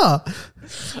matter.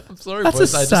 I'm sorry, That's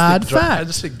boys. a I just sad think dru- I fact.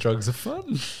 just think drugs are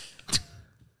fun.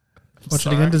 Watch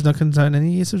it again does not contain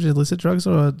any use of illicit drugs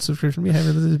or subscription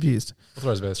behavior that is abused.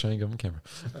 Authorized by the Australian government camera.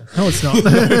 No, it's not.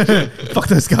 Fuck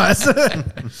those guys.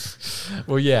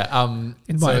 Well, yeah.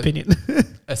 In my opinion.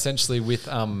 Essentially, with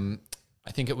I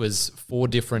think it was 4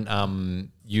 different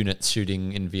units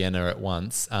shooting in Vienna at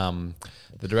once.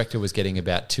 The director was getting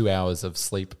about 2 hours of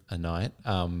sleep a night.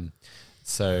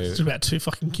 So It's about 2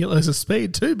 fucking kilos of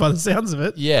speed too, by the sounds of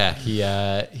it. yeah,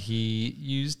 he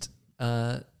used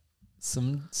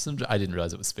some. I didn't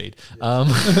realize it was speed.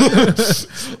 Well,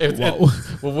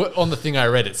 on the thing I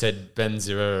read, it said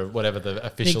Benzira, whatever the Nick,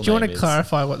 official do you name want to is.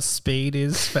 clarify what speed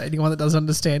is for anyone that doesn't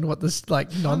understand what this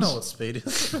like I don't know what speed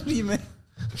is. What do you mean?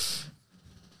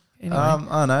 Anyway. I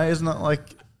don't know. Isn't it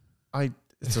like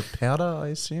it's a powder? I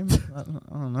assume. I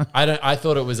don't know. I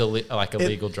thought it was a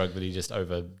legal drug that he just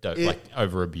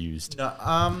over abused.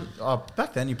 No,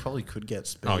 back then you probably could get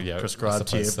speed I prescribed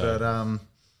to you, suppose so. but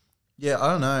yeah,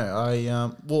 I don't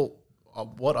know.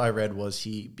 What I read was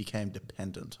he became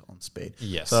dependent on speed.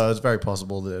 Yes. So it's very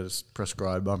possible that it's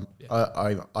prescribed.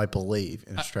 I believe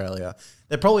in Australia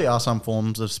there probably are some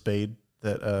forms of speed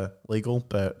that are legal,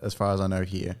 but as far as I know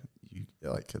here,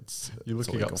 it's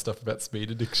looking illegal. up stuff about speed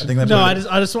addiction. I think they no, put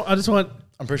I just want.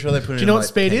 I'm pretty sure they put it you in know what like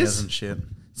speed pens is? and shit.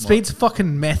 Speed's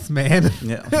fucking meth, man.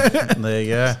 Yeah. There you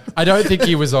go. I don't think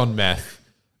he was on meth.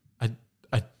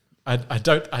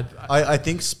 I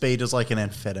think speed is like an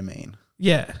amphetamine,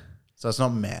 Yeah. so it's not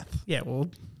meth. Yeah, well,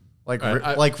 Like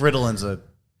Right, like Ritalin's I'm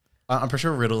pretty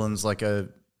sure Ritalin's like a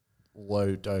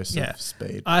low dose yeah. of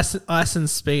speed. Ice and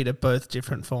speed are both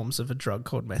different forms of a drug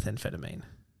called methamphetamine.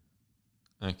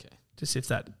 Okay. Just if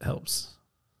that helps.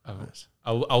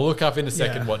 I'll look up in a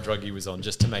second Yeah. what drug he was on,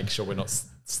 just to make sure we're not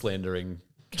slandering.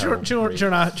 Do you want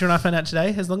to find out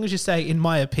today? As long as you say, in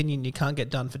my opinion, you can't get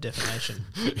done for defamation.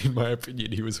 In my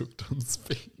opinion, he was hooked on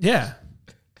speed. Yeah.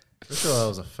 Pretty sure that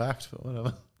was a fact, but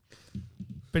whatever.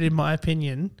 But in my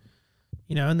opinion,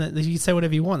 and you say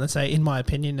whatever you want. They say, in my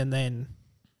opinion, and then...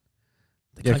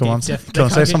 Yeah, come on. Say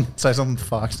something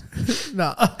fucked.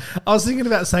 No, I was thinking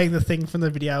about saying the thing from the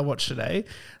video I watched today,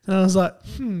 and I was like,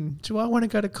 do I want to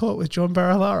go to court with John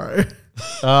Barilaro?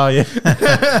 Oh, yeah.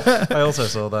 I also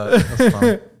saw that. That's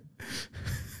fun.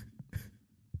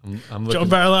 I'm John looking.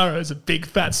 Barilaro is a big,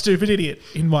 fat, stupid idiot,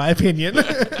 in my opinion.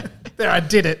 There, I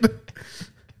did it.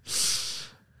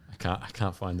 I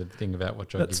can't find the thing about what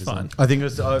drug That's he was fine. on. I think it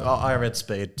was. I read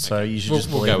speed, so you should just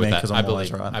We'll believe go with me that. because I I'm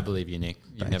always believe. right. I believe you, Nick.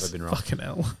 You've Thanks. never been wrong. Fucking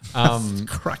hell.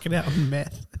 Cracking out on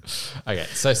meth. Okay,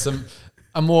 so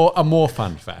a more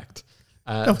fun fact.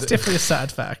 That's definitely a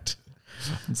sad fact.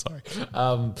 I'm sorry.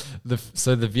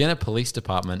 So the Vienna Police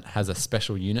Department has a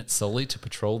special unit solely to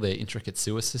patrol their intricate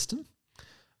sewer system.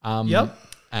 Yep.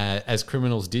 As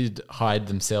criminals did hide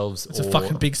themselves It's a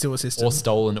fucking big sewer system. or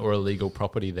stolen or illegal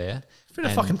property there. There's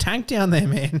been a fucking tank down there,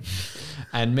 man.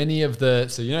 And many of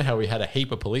so you know how we had a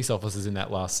heap of police officers in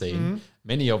that last scene? Mm-hmm.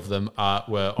 Many of them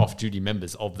were off-duty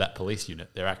members of that police unit.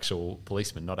 They're actual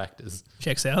policemen, not actors.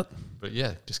 Checks out. But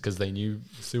yeah, just because they knew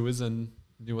sewers and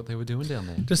knew what they were doing down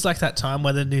there. Just like that time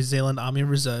where the New Zealand Army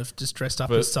Reserve just dressed up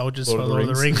For as soldiers Lord for of the Lord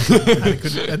of the Rings.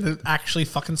 Rings. and they're actually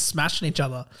fucking smashing each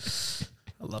other.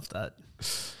 I love that.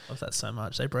 Love that so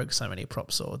much. They broke so many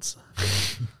prop swords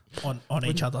on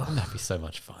each other. Wouldn't that be so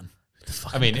much fun?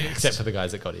 Fucking I mean, best. except for the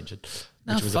guys that got injured,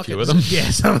 No, which was a fuck few it. of them. Yeah,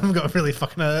 some of them got really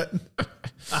fucking hurt.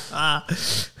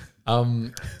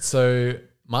 So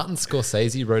Martin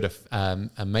Scorsese wrote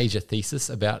a major thesis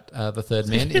about the Third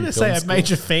Man. I'm going to in say film a school.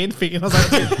 major fanfic, and I was like,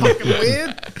 that's fucking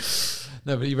weird.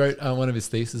 No, but he wrote one of his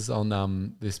theses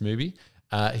on this movie.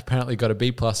 He apparently got a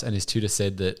B+, and his tutor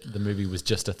said that the movie was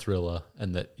just a thriller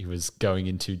and that he was going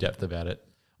into depth about it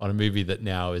on a movie that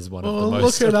now is one of the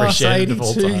most Look at us appreciated of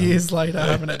all 82 time. years later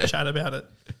having a chat about it.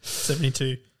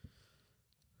 72.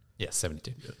 Yeah,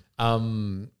 72.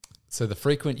 So the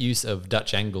frequent use of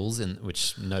Dutch angles,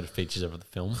 which noted features of the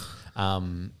film,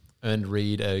 earned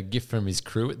Reed a gift from his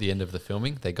crew at the end of the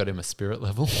filming. They got him a spirit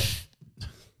level.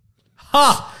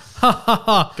 Ha! Ha ha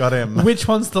ha. Got him. Which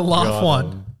one's the laugh Got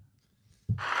one? him.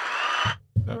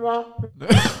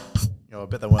 I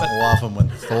bet they weren't laughing when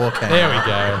Thor came. There we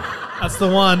go. That's the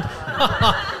one.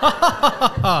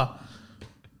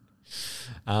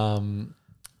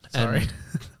 Sorry. And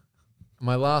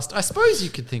my last, I suppose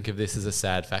you could think of this as a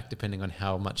sad fact, depending on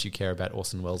how much you care about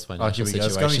Orson Welles' Oh, financial here we go.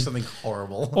 It's going to be situation. something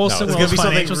horrible. Orson It's going Welles' to be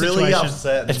something financial really situation.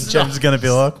 upset. And Jim's going to be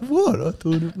like, what? I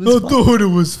thought it was fun. thought it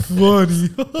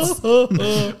was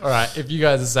funny. All right, if you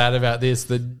guys are sad about this,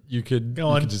 then you could Go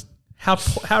on. You could just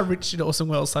How rich did Orson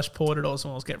Welles / poor did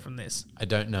Orson Welles get from this? I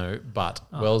don't know, but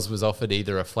Wells was offered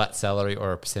either a flat salary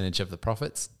or a percentage of the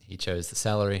profits. He chose the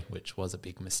salary, which was a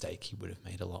big mistake. He would have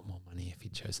made a lot more money if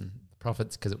he'd chosen the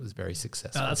profits because it was very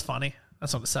successful. No, that's funny.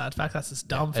 That's not a sad fact. That's just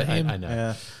dumb for I him. know.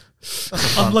 Yeah.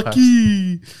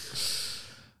 Unlucky.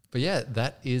 But yeah,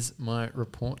 that is my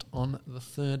report on The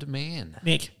Third Man.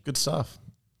 Nick, Good stuff.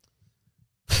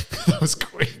 That was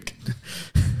quick.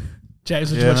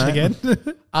 James, would Yeah, you watch it again?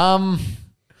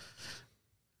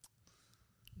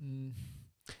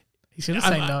 He's gonna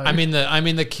say no. I'm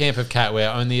in the camp of Cat where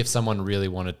only if someone really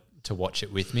wanted to watch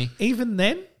it with me. Even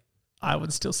then, I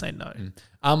would still say no.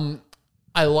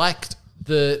 I liked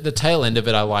the tail end of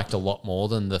it. I liked a lot more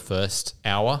than the first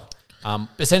hour.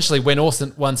 Essentially,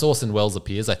 once Orson Welles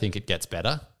appears, I think it gets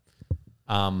better.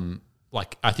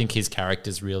 I think his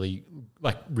character's really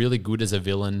good as a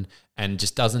villain, and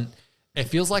just doesn't. It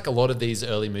feels like a lot of these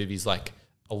early movies, like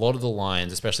a lot of the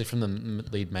lines, especially from the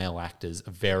lead male actors,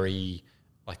 are very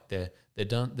like they're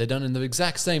done in the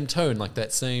exact same tone, like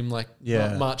that same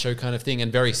macho kind of thing,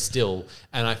 and very still.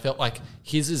 And I felt like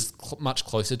his is much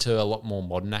closer to a lot more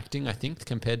modern acting, I think,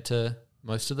 compared to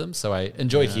most of them. So I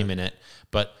enjoyed him in it,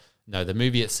 but no, the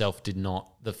movie itself did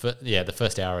not. The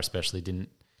first hour especially didn't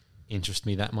interest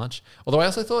me that much. Although I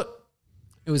also thought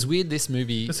it was weird. This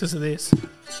movie. Just because of this.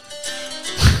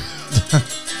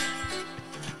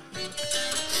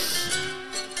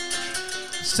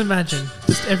 Just imagine,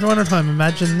 just everyone at home,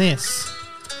 imagine this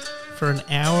for an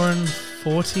hour and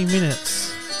 40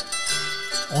 minutes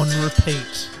on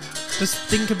repeat. Just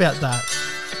think about that.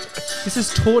 This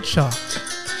is torture.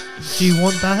 Do you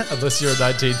want that? Unless you're a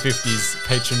 1950s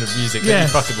patron of music, then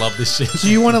Yes. you fucking love this shit. Do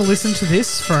you want to listen to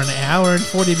this for an hour and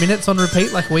 40 minutes on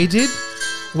repeat like we did?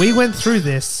 We went through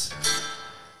this.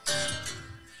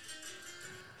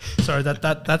 Sorry,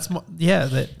 that's my, yeah,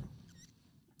 that.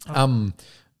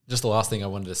 Just the last thing I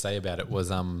wanted to say about it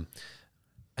was I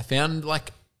found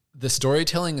like the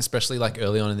storytelling, especially like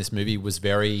early on in this movie, was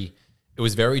very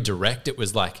direct. It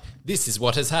was like, this is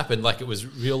what has happened. Like it was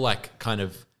real, like kind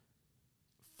of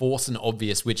force and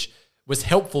obvious, which was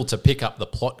helpful to pick up the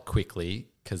plot quickly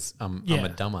because I'm a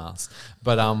dumbass.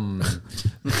 But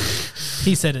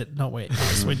He said it, not we.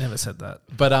 We never said that.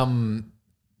 But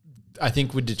I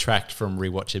think would detract from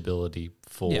rewatchability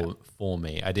for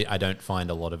me. I don't find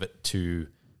a lot of it too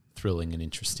thrilling and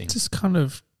interesting. Just kind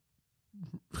of,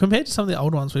 compared to some of the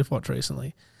old ones we've watched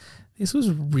recently, this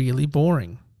was really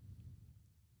boring.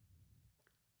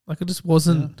 Like it just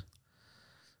wasn't.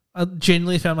 I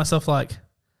genuinely found myself like,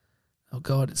 oh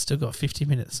God, it's still got 50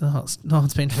 minutes. It's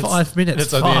been 5 minutes.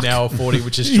 It's only an hour 40,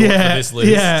 which is short for this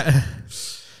list. Yeah.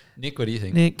 Nick, what do you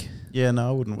think? Nick. Yeah, no,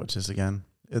 I wouldn't watch this again.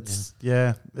 It's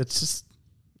it's just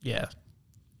Yeah.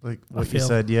 like what you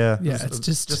said. Yeah, it's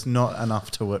just not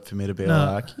enough to it for me to be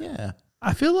No. like, yeah.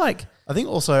 I feel like I think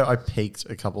also I peaked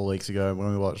a couple of weeks ago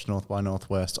when we watched North by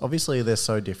Northwest. Obviously, they're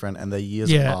so different and they're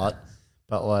years apart,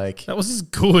 but like that was just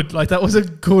good. Like that was a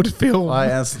good film.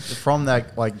 from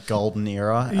that like golden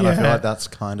era, and I feel like that's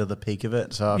kind of the peak of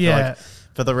it. So I feel like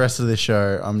for the rest of this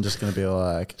show, I'm just going to be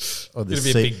like, oh, this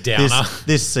It'll be a big downer.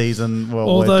 This season, well,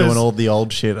 All we're those- doing all the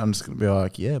old shit. I'm just going to be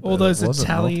like, yeah, but all those it wasn't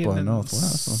Italian North by and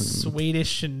Northwest.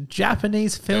 Swedish and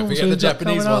Japanese Don't films. forget the we've got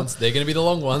Japanese coming up. ones. They're going to be the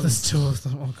long There's ones. two of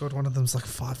them. Oh God, one of them's like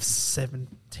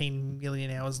 17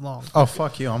 million hours long. Oh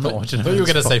fuck you! I'm not watching it. But you were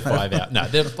going to say 5 out. No,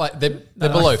 they're like they're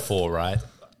below 4, right?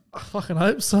 I fucking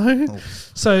hope so.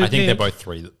 So I think they're Nick, both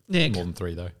 3. Nick. More than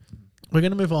 3 though. We're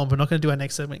going to move on. We're not going to do our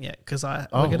next segment yet because we're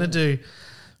going to do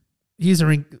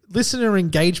listener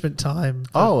engagement time.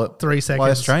 For 3 seconds. By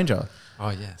a stranger. Oh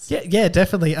yes. Yeah,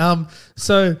 definitely.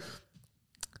 So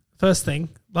first thing,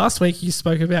 last week you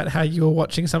spoke about how you were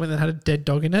watching something that had a dead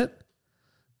dog in it,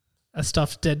 a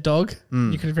stuffed dead dog.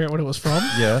 You couldn't figure out what it was from.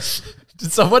 Yes.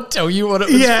 Did someone tell you what it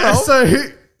was Yeah. from? So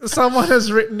someone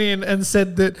has written in and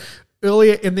said that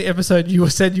earlier in the episode you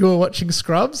said you were watching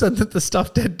Scrubs and that the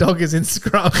stuffed dead dog is in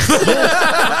Scrubs.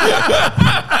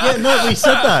 Yeah, no, we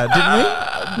said that,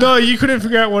 didn't we? No, you couldn't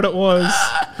figure out what it was.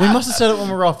 We must have said it when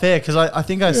we were off air because I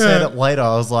think I said it later.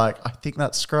 I was like, I think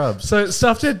that's Scrubs. So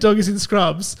stuffed dead dog is in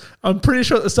Scrubs. I'm pretty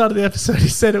sure at the start of the episode he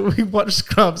said it. We watched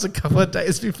Scrubs a couple of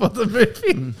days before the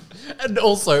movie. And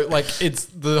also, like, it's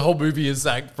the whole movie is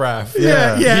Zach Braff.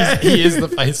 Yeah. He is the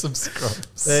face of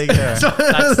Scrubs. There you go.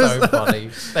 That's so funny.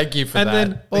 Thank you for And that.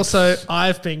 then also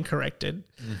I've been corrected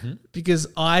because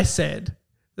I said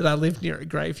that I live near a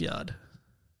graveyard.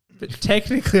 But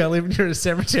technically I live near a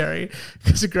cemetery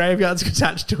because a graveyard's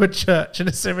attached to a church and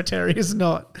a cemetery is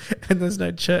not. And there's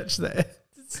no church there.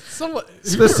 Someone,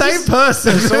 It's the same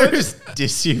person. Someone just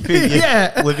diss you. For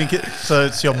Yeah. living. So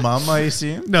it's your mum, I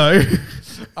assume. No.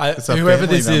 It's a whoever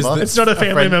family this is, member. It's not a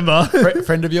family member.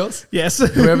 friend of yours. Yes.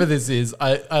 Whoever this is,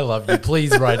 I love you.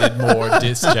 Please write in more,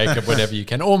 diss Jacob whenever you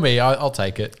can, or me. I'll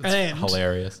take it. It's And-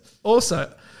 hilarious.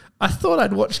 Also, I thought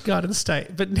I'd watched Garden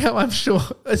State, but now I'm sure.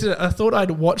 I thought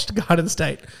I'd watched Garden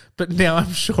State, but now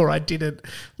I'm sure I didn't.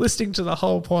 Listening to the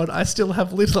whole pod, I still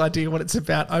have little idea what it's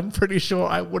about. I'm pretty sure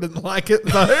I wouldn't like it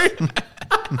though.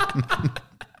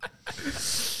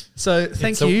 So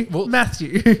thank you,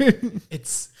 Matthew.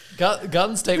 It's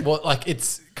Garden State. What like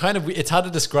it's kind of it's hard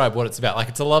to describe what it's about. Like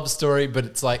it's a love story, but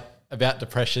it's like about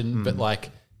depression, but like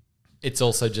it's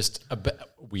also just a bit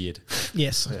weird.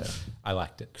 Yes. I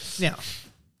liked it. Now,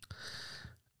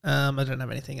 I don't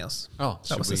have anything else. Oh,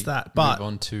 That was should just we that, but- move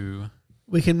on to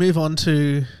We can move on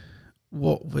to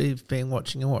what we've been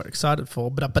watching and what we're excited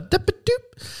for.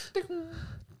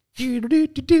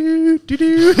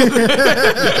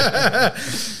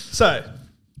 So,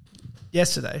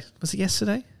 yesterday. Was it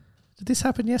yesterday? Did this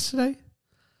happen yesterday?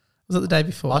 Was it the day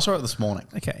before? I saw it this morning.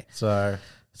 Okay. So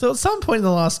So at some point in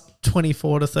the last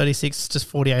 24 to 36, just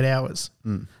 48 hours,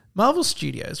 Marvel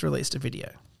Studios released a video.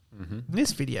 And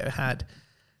this video had,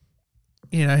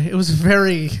 it was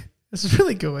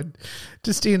really good.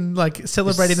 Just in like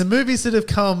celebrating the movies that have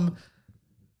come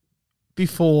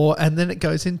before, and then it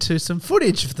goes into some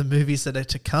footage of the movies that are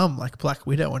to come, like Black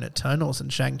Widow and Eternals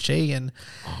and Shang-Chi, and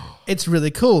it's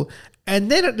really cool. And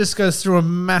then it just goes through a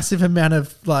massive amount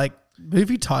of like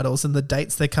movie titles and the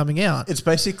dates they're coming out. it's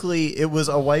basically, it was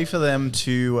a way for them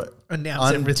to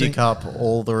Announce everything. undick up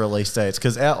all the release dates.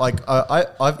 Because I've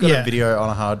got Yeah. a video on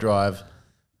a hard drive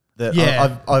that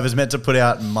Yeah. I was meant to put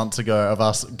out months ago of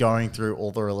us going through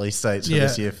all the release dates for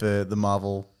this year for the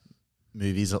Marvel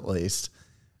movies at least.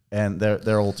 And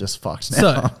they're all just fucked now.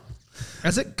 So,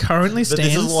 as it currently but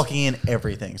stands, this is locking in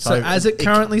everything. so as it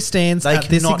currently stands they at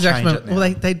this cannot exact change moment, it now.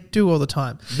 well, they do all the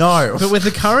time. No. But with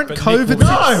the current But COVID,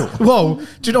 Nick will whoa!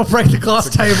 Do not break the glass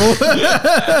table.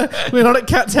 We're not at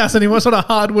Cat's house anymore. It's not a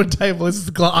hardwood table. This is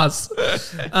glass.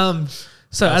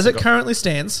 So as it currently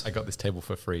stands, I got this table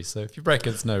for free, so if you break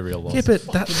it, it's no real loss. yeah, but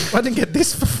I didn't get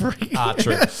this for free.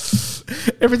 True.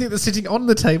 Everything that's sitting on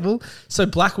the table. So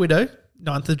Black Widow,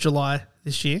 9th of July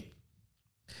this year.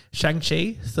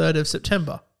 Shang-Chi, 3rd of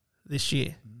September this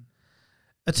year.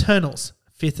 Eternals,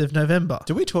 5th of November.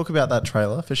 Did we talk about that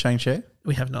trailer for Shang-Chi?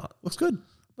 We have not. Looks good.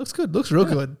 Looks good. Looks real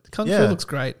good. Kung Fu Yeah. looks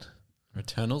great.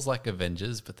 Eternals like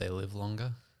Avengers, but they live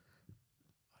longer.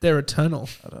 They're eternal.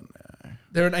 I don't know.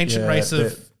 They're an ancient Yeah, race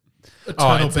of Oh,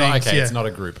 eternal it's not, beings. okay. yeah. It's not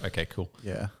a group. Okay, cool.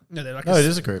 Yeah. No, they're like No, it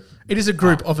is a group. It is a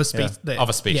group of a species. Of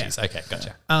a species. Okay,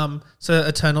 gotcha. So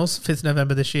Eternals, 5th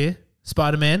November this year.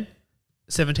 Spider-Man,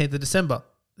 17th of December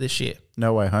this year.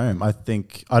 No Way Home. I don't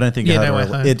think Yeah, it had No Way a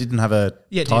Home. it didn't have a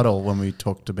Yeah, it did. title when we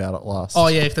talked about it last. Oh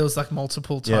yeah, if there was like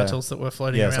multiple Yeah. titles that were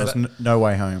floating Yeah, so around. it's No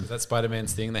Way Home. Is that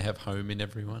Spider-Man's thing? They have home in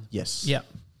everyone? Yes. Yeah.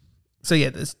 So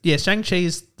yeah, Shang-Chi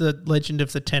is the Legend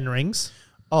of the Ten Rings.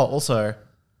 Oh, also,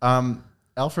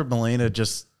 Alfred Molina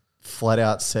just flat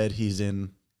out said he's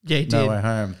in Yeah, he No did. Way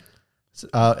Home.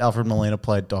 Alfred Molina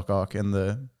played Doc Ock in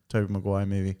the Tobey Maguire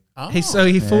movie. Oh. He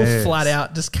full Yes. flat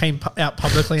out just came out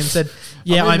publicly and said,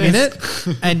 "Yeah, I'm in it,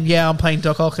 and yeah, I'm playing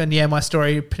Doc Ock, and yeah, my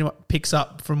story pretty much picks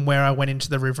up from where I went into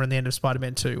the river in the end of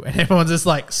Spider-Man 2." And everyone's just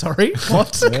like, "Sorry,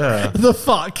 what Yeah. the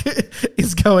fuck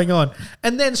is going on?"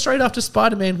 And then straight after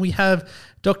Spider-Man, we have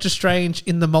Doctor Strange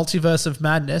in the Multiverse of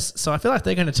Madness. So I feel like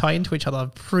they're going to tie into each other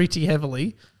pretty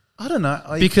heavily I don't know.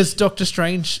 because Doctor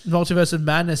Strange Multiverse of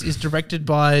Madness is directed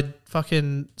by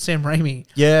fucking Sam Raimi.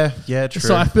 yeah, true.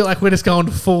 So I feel like we're just going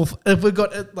full. We've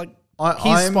got his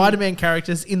I'm- Spider-Man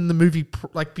characters in the movie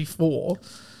before.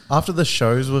 After the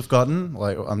shows we've gotten,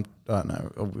 like I don't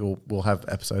know, we'll have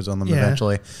episodes on them Yeah.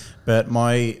 eventually, but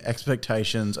my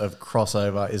expectations of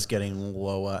crossover is getting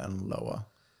lower and lower.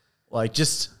 Like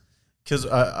just because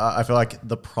I feel like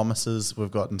the promises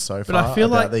we've gotten so far I feel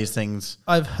about like these things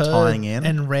I've heard tying in.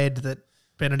 and read that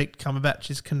Benedict Cumberbatch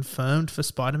is confirmed for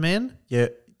Spider-Man.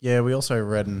 Yeah, we also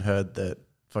read and heard that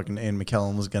fucking Ian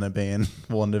McKellen was going to be in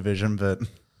WandaVision, but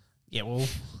Yeah, well.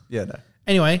 yeah, no.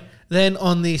 Anyway, then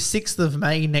on the 6th of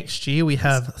May next year, we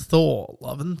have Thor: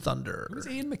 Love and Thunder. Who's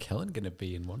Ian McKellen going to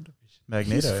be in WandaVision?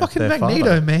 Magneto. He's fucking their Magneto,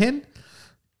 father. man.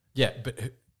 Yeah, but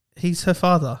He's her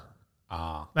father.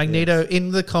 Magneto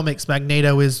in the comics.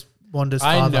 Magneto is Wanda's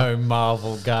I father. know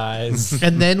Marvel guys.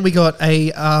 And then we got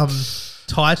a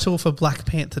title for Black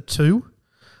Panther 2,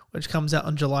 which comes out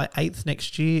on July 8th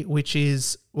next year, which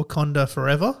is Wakanda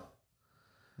Forever.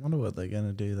 Wonder what they're going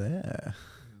to do there.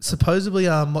 Supposedly,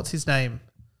 what's his name?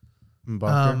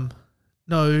 M'Baku?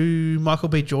 No, Michael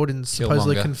B. Jordan's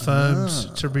supposedly Killmonger.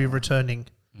 confirmed to be returning.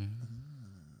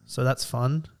 So that's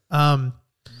fun.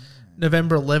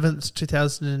 November 11th,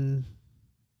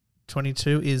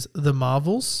 2022 is The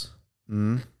Marvels,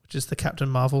 which is the Captain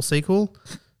Marvel sequel.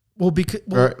 Well,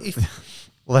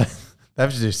 Well, they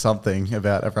have to do something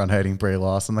about everyone hating Brie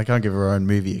Larson. They can't give her own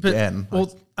movie again.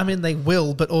 Well, I mean, they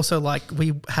will, but also like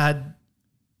we had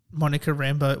Monica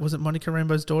Rambeau. Was it Monica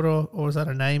Rambeau's daughter, or was that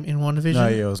her name in WandaVision? No,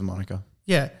 yeah, it was Monica.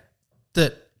 Yeah,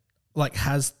 that like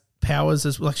has powers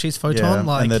as like she's Photon. Yeah,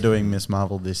 like, and they're doing Miss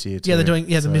Marvel this year too. yeah, they're doing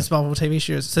the so- Miss Marvel TV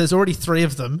shows. So there's already 3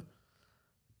 of them.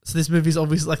 So this movie's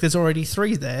obviously like there's already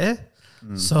 3 there.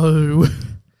 So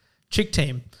chick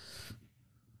team.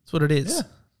 That's what it is. Yeah.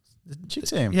 Chick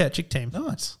team. Yeah, chick team.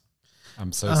 Nice.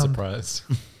 I'm so surprised.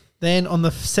 Then on the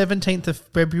 17th of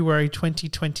February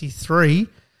 2023,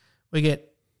 we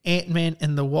get Ant-Man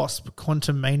and the Wasp: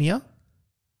 Quantumania.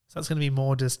 So that's going to be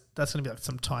more just that's going to be like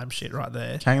some time shit right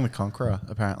there. Kang the Conqueror,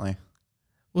 apparently.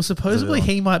 Well, supposedly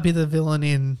villain. he might be the villain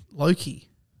in Loki.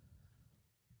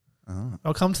 Oh.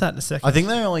 I'll come to that in a second. I think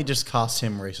they only just cast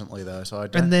him recently, though, so I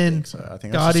don't And then think so. I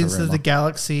think that's Guardians just a of the rumor.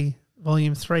 Galaxy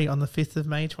Volume 3 on the 5th of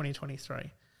May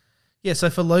 2023. Yeah, so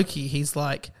for Loki, he's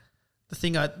like the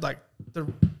thing I like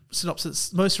the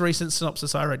synopsis, most recent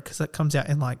synopsis I read, because that comes out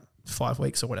in like 5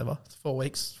 weeks or whatever, 4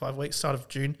 weeks, 5 weeks, start of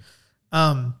June.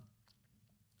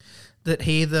 That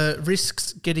he either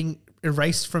risks getting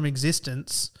erased from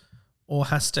existence or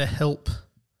has to help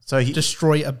So he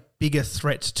destroy a bigger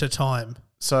threat to time.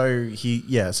 So he's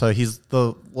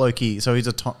the Loki. So he's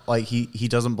he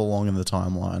doesn't belong in the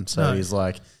timeline. So No. he's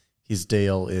like, his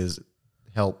deal is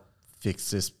help fix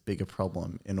this bigger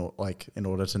problem in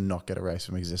order to not get erased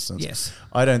from existence. Yes.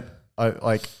 I don't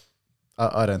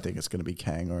think it's going to be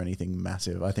Kang or anything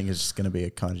massive. I think it's just going to be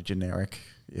a kind of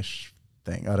generic-ish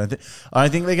thing. I don't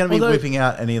think they're going to be Although- whipping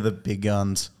out any of the big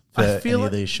guns for any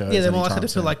of these shows. Yeah, they're more likely anytime to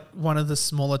feel soon. like one of the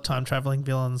smaller time traveling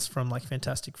villains from like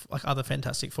other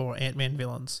Fantastic Four, Ant-Man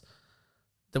villains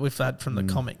that we've had from the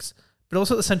comics. But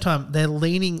also at the same time, they're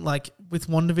leaning like with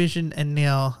WandaVision and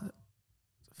now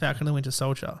Falcon and the Winter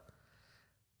Soldier.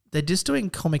 They're just doing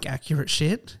comic accurate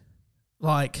shit.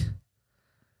 Like,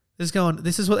 this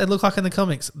is what they look like in the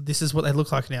comics. This is what they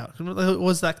look like now. It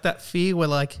was like that fear where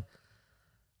like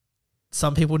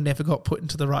some people never got put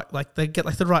into the right, like they get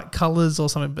like the right colors or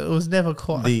something, but it was never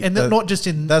quite. Not just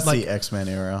in that's like, the X-Men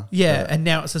era. yeah, But- and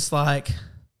now it's just like,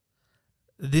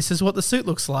 this is what the suit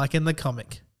looks like in the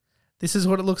comic. This is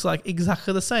what it looks like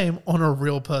exactly the same on a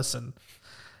real person.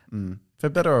 for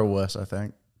better or worse, I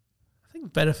think. I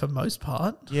think better for most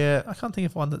part. Yeah, I can't think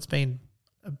of one that's been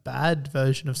a bad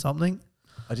version of something.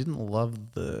 I didn't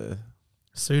love the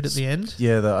Suit at the end.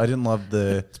 I didn't love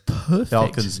the Perfect.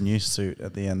 Falcon's new suit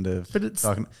at the end of. But it's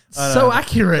Falcon. I don't so know.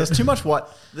 accurate. There's too much white.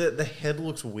 The head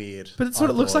looks weird. But it's what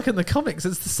I it looks thought. like in the comics.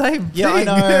 It's the same Yeah, thing.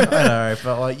 I know,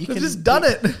 but like you They've can just done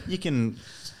it. You can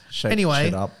shake Anyway,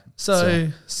 shit up.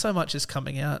 so much is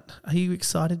coming out. Are you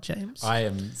excited, James? I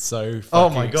am so fucking Oh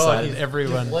my god, excited.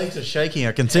 Everyone, his legs are shaking.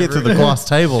 I can see it through the glass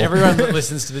table. everyone that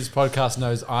listens to this podcast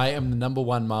knows I am the number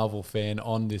one Marvel fan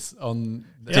on this.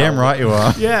 Damn right you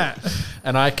are. yeah.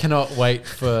 And I cannot wait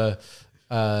for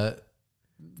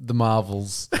the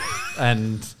Marvels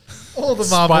and All the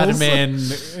Marvels. Spider-Man.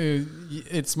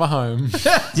 It's my home.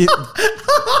 You-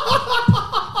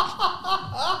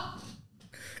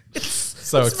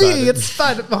 So It's excited. me, it's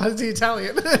Spider-Man. It's the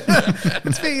Italian.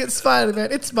 It's me, it's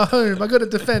Spider-Man. It's my home. I got to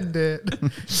defend it.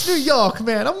 It's New York,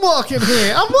 man. I'm walking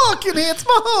here. It's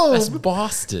my That's home.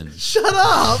 Boston. Shut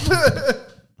up. I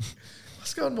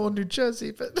was going more New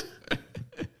Jersey, but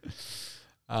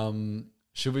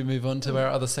Should we move on to our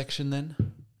other section then?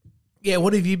 yeah.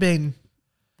 What have you been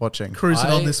Watching cruising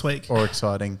I- on this week? or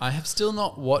exciting. I have still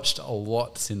not watched a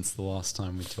lot since the last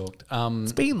time we talked.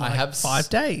 It's been like I have 5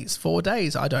 days, 4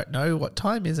 days. I don't know what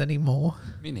time is anymore.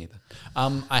 Me neither.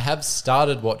 I have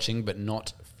started watching, but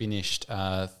not finished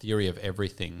Theory of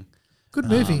Everything, Good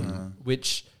movie.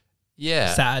 which,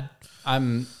 yeah, Sad.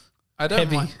 I don't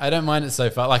Heavy. mind, I don't mind it so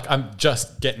far. Like I'm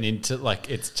just getting into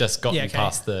it's just gotten Yeah, okay.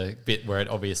 past the bit where it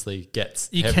obviously gets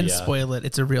You heavier. can spoil it.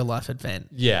 It's a real life event.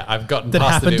 Yeah, I've gotten That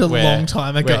past the happened bit a where, long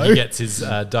time where ago. he gets his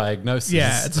diagnosis.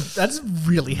 Yeah, that's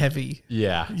really heavy.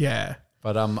 yeah. Yeah.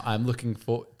 But I'm looking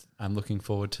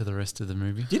forward to the rest of the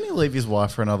movie. Didn't he leave his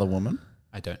wife for another woman?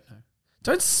 I don't know.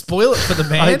 Don't spoil it for the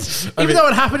man. Even mean, though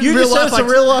it happened in You real just said life. it's a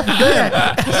real life event.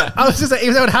 Yeah. I was just saying,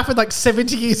 even though it happened like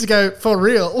 70 years ago for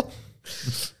real.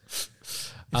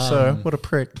 So what a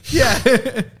prick.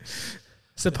 Yeah.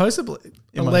 Supposedly,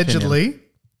 In my allegedly,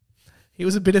 he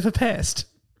was a bit of a pest.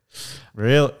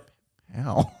 Really?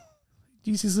 How?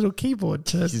 Use his little keyboard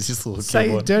to Use his little say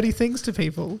keyboard. dirty things to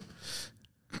people.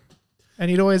 And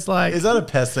he'd always like, Is that a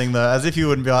pest thing though? As if you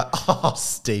wouldn't be like, oh,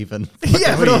 Stephen.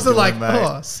 yeah, What but are you also doing, like, mate?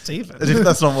 oh, Stephen. As if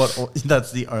that's not what.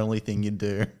 That's the only thing you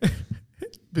do.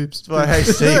 Boobs. Like, hey,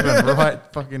 Stephen, right?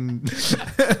 Fucking.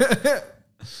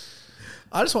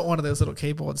 I just want one of those little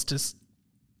keyboards just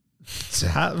to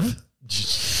have.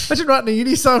 Imagine writing a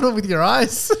uni song with your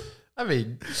eyes. I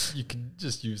mean, you can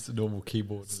just use the normal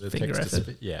keyboard as a Finger text to effort.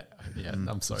 speech. Yeah,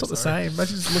 I'm sorry. It's not the same.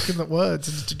 Imagine just looking at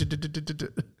words.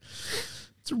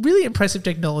 It's really impressive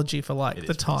technology for like It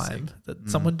the is pretty time that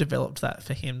someone developed that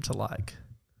for him to like.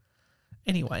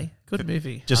 Anyway, good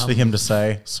movie. Just for him to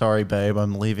say, sorry, babe,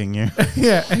 I'm leaving you.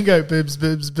 Yeah, and go boobs,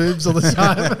 boobs, boobs all the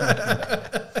time.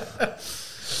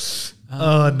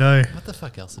 Oh no! What the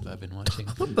fuck else have I been watching?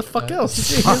 What the fuck else?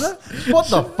 Did you hear that? What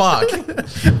the fuck?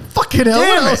 Fucking hell!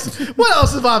 Damn What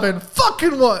else have I been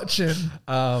fucking watching?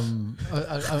 I'm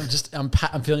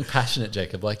feeling passionate,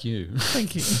 Jacob, like you.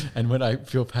 Thank you. And when I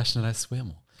feel passionate, I swear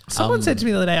more. Someone said to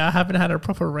me the other day, I haven't had a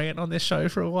proper rant on this show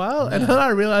for a while, and then I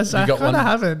realized I you got kind of one?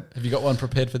 haven't. Have you got one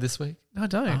prepared for this week? No, I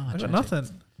don't. I got tragic.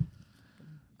 nothing.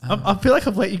 I feel like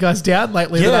I've let you guys down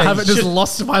lately. Yeah, that I you haven't just should-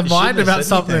 lost my you mind shouldn't have about said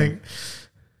something. anything.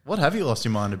 What have you lost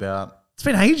your mind about? It's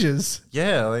been ages.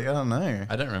 Yeah, like, I don't know.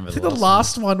 I don't remember. I think the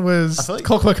last one was I feel like-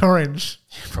 Clockwork Orange.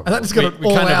 Probably. And that just got it we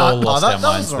all kind of out. all lost that our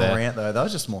minds wasn't a there. rant though. That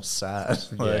was just more sad.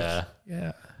 Like, Yeah.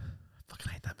 Yeah. I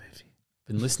fucking hate that movie.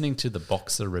 Been listening to the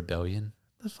Boxer Rebellion.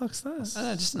 The fuck's that? I don't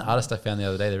know, just an artist I found the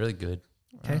other day. They're really good.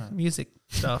 Okay, music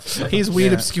stuff. Here's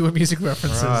weird, Yeah. obscure music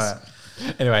references. Right.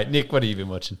 Anyway, Nick, what have you been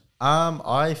watching?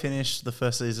 I finished the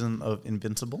first season of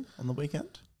Invincible on the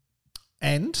weekend,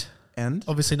 And and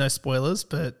obviously no spoilers,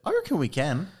 but I reckon we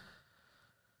can.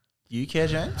 You care,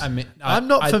 James? I mean, I'm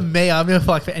not for me. I'm for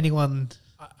like for anyone.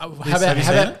 How about, Have you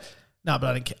how seen about it? No, but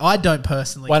I don't care. I don't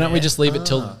personally. why don't we care. just leave it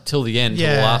till the end, till the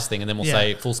Yeah. last thing, and then we'll Yeah.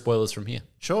 say full spoilers from here.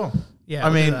 Sure. Yeah, I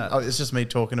we'll do mean, that. it's just me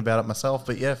talking about it myself,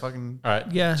 but yeah, fucking. All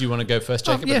right. Yeah. Do you want to go first,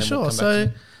 Oh, Jacob? yeah, and then we'll sure. come back to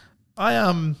So, you? I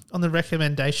on the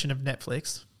recommendation of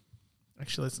Netflix,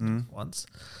 actually listened to it once.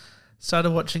 Started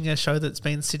watching a show that's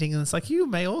been sitting, and it's like you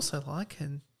may also like,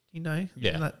 and you know,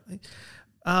 Yeah.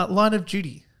 Line of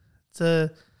Duty. It's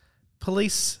a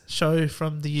police show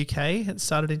from the UK. It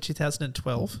started in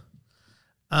 2012.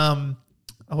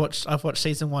 I've watched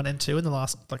season 1 and 2 in the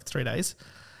last like 3 days.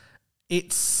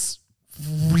 It's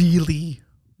really,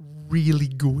 really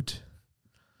good.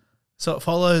 So it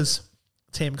follows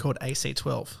a team called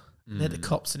AC-12. They're the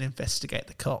cops and investigate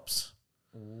the cops.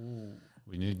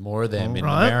 We need more of them in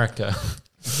Right. America.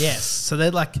 Yes. So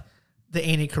they're like the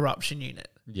anti-corruption unit.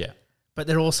 Yeah. But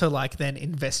they're also like then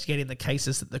investigating the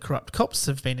cases that the corrupt cops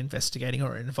have been investigating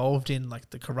or are involved in, like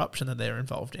the corruption that they're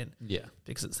involved in, Yeah.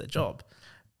 because it's their job.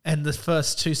 And the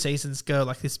first 2 seasons go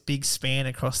like this big span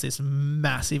across this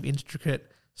massive,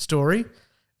 intricate story.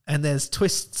 And there's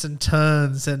twists and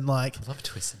turns and like I love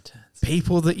twists and turns.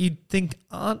 people that you think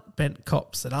aren't bent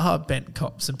cops that are bent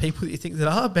cops, and people that you think that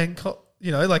are bent cop,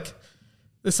 you know, like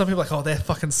there's some people like, oh, they're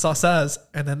fucking sus as,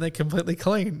 and then they're completely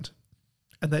cleaned.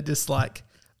 And they're just like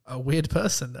a weird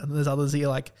person. And there's others that you're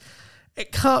like,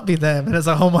 it can't be them. And it's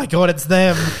like, oh my God, it's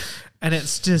them. And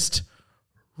it's just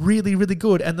really, really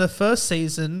good. And the first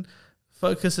season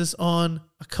focuses on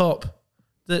a cop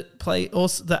that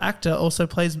the actor also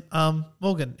plays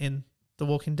Morgan in The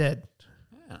Walking Dead.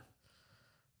 Yeah.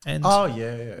 And Oh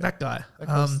yeah. that guy.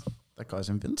 That guy's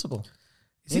invincible.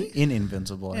 Is he? In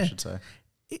Invincible, Yeah. I should say.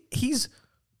 He's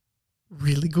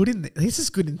really good in it. He's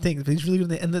just good in things, but he's really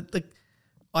good in it. And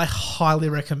I highly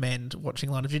recommend watching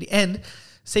Line of Duty. And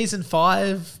season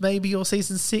 5, maybe, or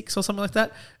season 6 or something like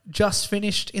that, just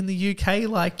finished in the UK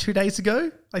like 2 days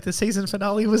ago. Like the season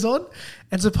finale was on.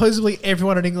 And supposedly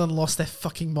everyone in England lost their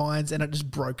fucking minds, and it just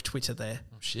broke Twitter there.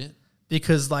 Oh, shit.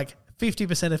 Because like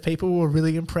 50% of people were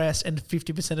really impressed and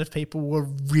 50% of people were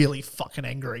really fucking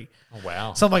angry. Oh,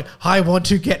 wow. So I'm like, I want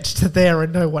to get to there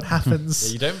and know what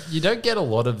happens. Yeah, you don't get a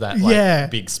lot of that like Yeah.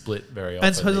 big split very often.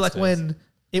 And supposedly, these like days. when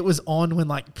it was on, when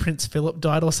like Prince Philip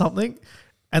died or something,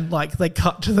 and like they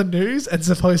cut to the news, and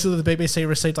supposedly the BBC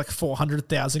received like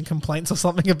 400,000 complaints or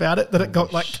something about it, that it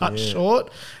got like cut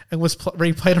short and was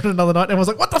replayed on another night, and I was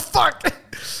like, what the fuck?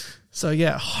 So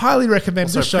yeah, highly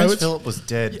recommend So the show. Prince It's- Philip was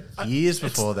dead years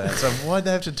before that. So why'd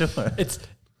they have to do it?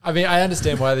 I mean, I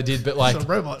understand why they did, but like, It's a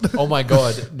robot. oh my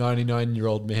God,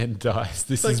 99-year-old man dies.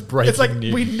 This is breaking It's like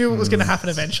news. we knew it was going to happen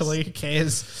eventually. Who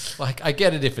cares? Like, I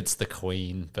get it if it's the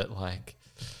Queen, but like,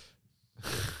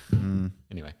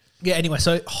 anyway. Yeah. Anyway,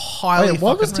 so highly. Wait,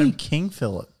 why was fucking he King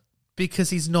Philip? because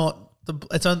he's not the.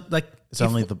 It's on like It's if-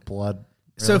 only the blood.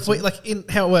 So if we like in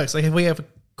how it works, like if we have a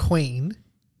queen,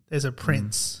 there's a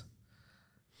prince.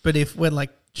 But if when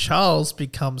like Charles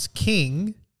becomes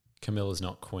king, Camilla's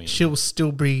not Queen. she'll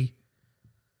still be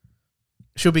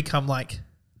she'll become like,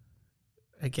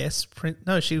 I guess,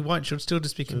 no, she won't. She'll still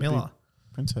just be Camilla.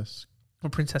 Princess. Or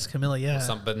Princess Camilla, yeah.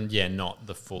 Something, yeah, not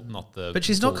the. But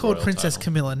she's not full called royal Princess title.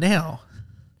 Camilla now.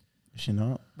 Is she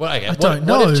not? Well, okay. I What don't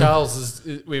know. if Charles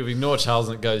is? We ignore Charles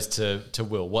and it goes to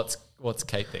Will. What's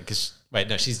Kate then? Because wait,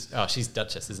 no, she's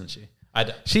Duchess, isn't she?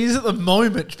 She is at the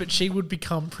moment, but she would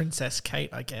become Princess Kate,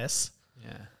 I guess,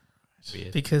 Yeah,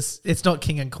 weird. because it's not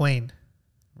King and Queen.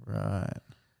 Right.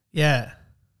 Yeah.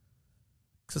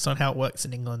 Because it's not how it works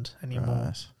in England anymore.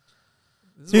 Right.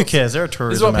 Who cares? They're a tourism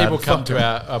This is what ad. people come Fuck to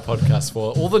them. our podcast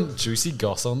for. All the juicy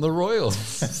goss on the royals.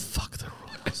 Fuck the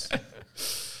royals.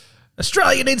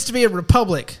 Australia needs to be a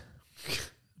republic.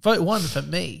 Vote 1 for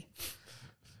me.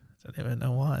 Don't even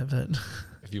know why, but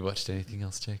Have you watched anything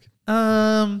else, Jacob?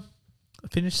 I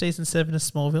finished season 7 of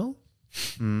Smallville.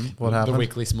 What happened? The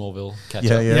weekly Smallville catch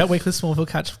Yeah, up. yeah. Yeah, weekly Smallville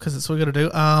catch because it's what we got to do.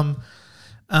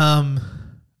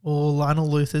 Well, Lionel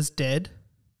Luther's dead.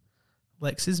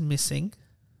 Lex is missing.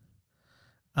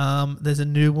 There's a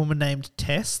new woman named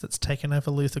Tess that's taken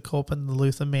over Luther Corp and the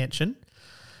Luther Mansion.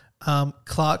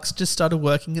 Clark's just started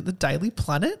working at the Daily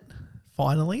Planet.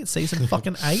 Finally, it's season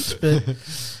fucking 8, but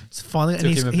it's finally, and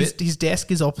Took him a bit. his desk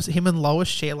is opposite him and Lois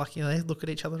share, like, you know, they look at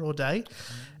each other all day,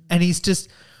 and he's just,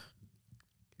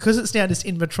 because it's now just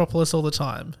in Metropolis all the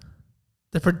time,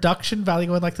 the production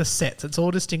value on like the sets, it's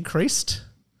all just increased,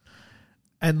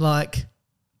 and like,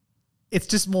 it's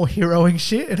just more heroing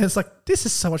shit, and it's like, this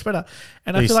is so much better.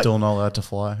 And I He's feel like still not allowed to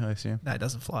fly, I assume. no, it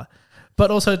doesn't fly. But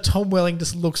also, Tom Welling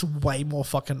just looks way more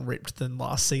fucking ripped than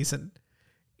last season.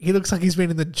 He looks like he's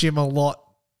been in the gym a lot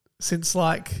since,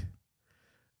 like,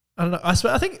 I don't know. I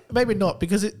think maybe not,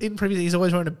 because in previous he's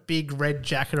always wearing a big red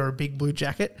jacket or a big blue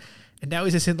jacket, and now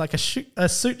he's just in like a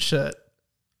suit shirt,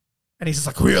 and he's just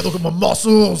like, "Yeah, look at my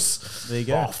muscles." There you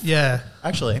go. Yeah,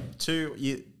 Actually,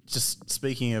 just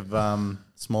speaking of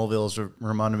Smallville's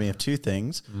reminded me of two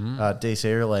things,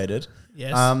 DC related.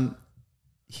 yes,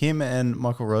 Him and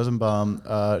Michael Rosenbaum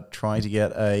are trying to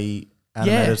get a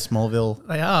animated Smallville.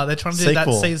 they are. They're trying to do that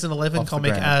Sequel season 11 off the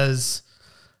comic ground. as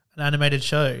an animated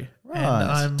show. And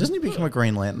Right. Doesn't he become a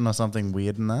Green Lantern or something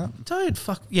weird in that? Don't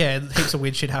fuck. Yeah, heaps of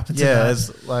weird shit happens. in Yeah, that.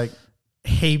 it's like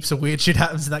Heaps of weird shit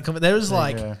happens in that comic. There was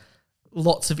like yeah.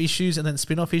 lots of issues and then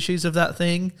spin-off issues of that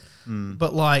thing.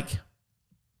 But like,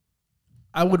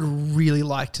 I would really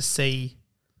like to see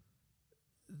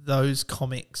those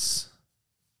comics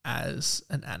as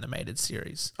an animated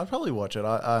series. I'd probably watch it.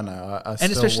 I know. I And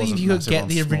still especially if wasn't you could massive get on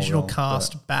the original Smallville,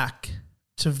 cast but- back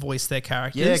to voice their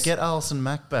characters. Yeah, get Alison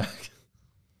Mack back.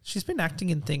 She's been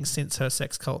acting in things since her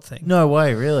sex cult thing. No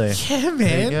way, really. Yeah, There you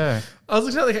man. go. I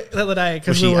was looking at it the other day Was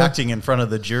because she we were acting in front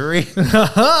of the jury?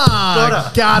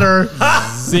 got her.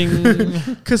 Zing.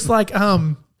 Because like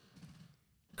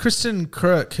Kristen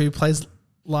Kirk, who plays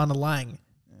Lana Lang,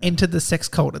 entered the sex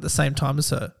cult at the same time as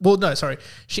her. Well, no, sorry.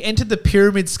 She entered the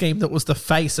pyramid scheme that was the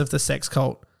face of the sex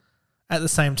cult at the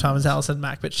same time as Alison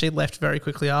Mack, but she left very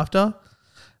quickly after.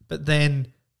 But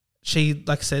then she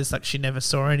like says like she never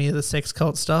saw any of the sex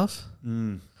cult stuff.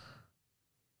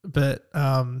 But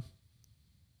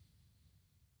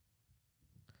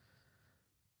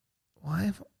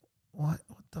what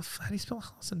the how do you spell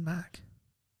Alison Mack?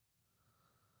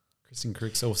 Kristen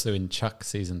Crook's also in Chuck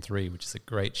season 3, which is a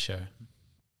great show.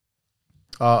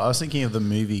 I was thinking of the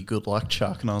movie Good Luck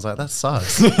Chuck, and I was like, that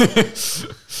sucks.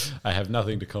 I have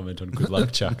nothing to comment on Good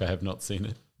Luck Chuck. I have not seen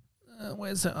it.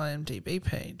 Where's the IMDb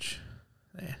page?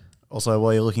 There. Also,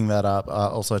 while you're looking that up,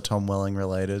 also Tom Welling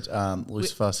related,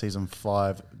 Lucifer season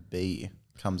 5B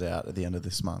comes out at the end of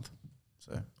this month.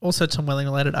 So, Also, Tom Welling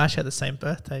related. I share the same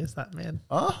birthday as that man.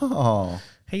 oh,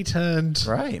 He turned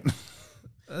great.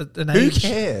 an Who age.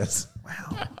 cares?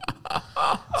 Wow.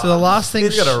 So the last thing,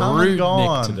 He's got a Rude rude Nick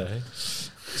gone. today.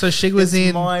 so she was It's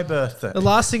in. my birthday. The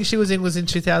last thing she was in was in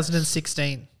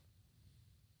 2016,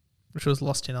 which was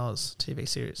Lost in Oz TV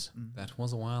series. That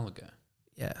was a while ago.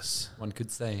 Yes. One could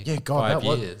say Yeah, God, 5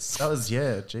 that years. was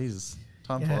yeah, Jesus,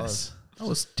 time flies. Yes. I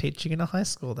was teaching in a high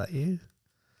school that year.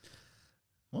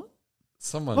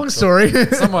 Someone Long talk, story.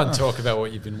 Someone talk about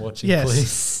what you've been watching, Yes.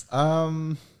 please.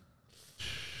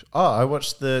 I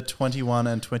watched the 21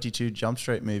 and 22 Jump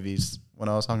Street movies when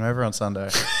I was hungover on Sunday.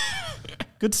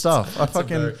 Good stuff. It's a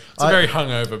very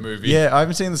hungover movie. yeah. I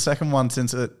haven't seen the second one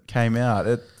since it came out.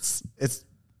 It's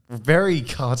very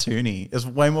cartoony. It's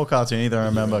way more cartoony than I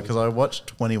remember because I watched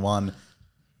 21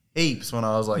 heaps when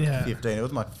I was like Yeah. 15. It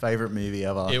was my favorite movie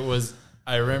ever. It was.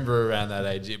 I remember around that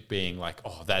age it being like,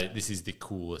 oh, this is the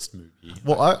coolest movie.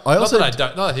 Well, I also not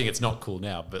that I think it's not cool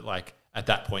now, but like at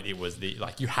that point it was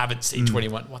you haven't seen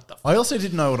 21. What the? I also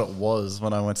didn't know what it was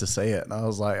when I went to see it, and I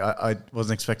was like, I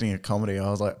wasn't expecting a comedy. I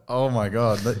was like, oh my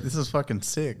god, this is fucking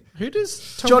sick. Who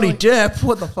does Johnny Depp?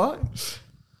 What the fuck?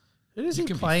 Who does You he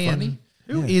can be play in? funny.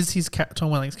 Who is his Tom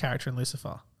Welling's character in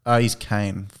Lucifer? He's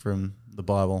Cain from the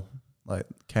Bible, like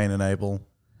Cain and Abel.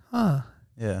 Huh.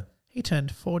 Yeah. He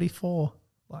turned 44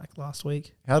 like last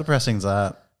week. How depressing is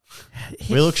that?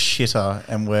 We look shitter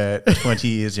and we're 20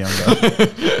 years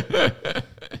younger.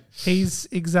 He's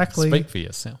exactly. Speak for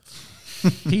yourself.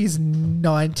 He's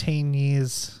 19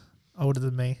 years older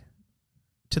than me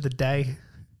to the day.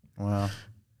 Wow.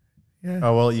 Yeah.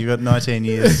 Oh, well, you got 19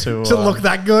 years to Look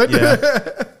that good. Yeah.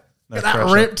 No that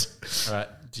pressure. ripped. All right.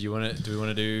 Do we want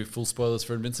to do full spoilers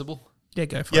for Invincible? Yeah,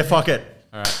 go for Yeah, it. fuck it.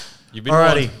 All right. You've been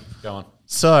Alrighty. warned. Go on.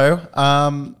 So,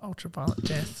 Ultraviolet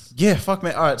death. yeah, fuck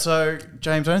me. All right, so,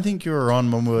 James, I don't think you were on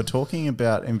when we were talking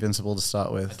about Invincible to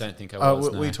start with. I don't think I was.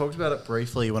 We talked about it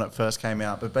briefly when it first came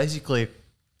out, but basically,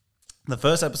 the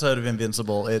first episode of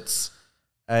Invincible, it's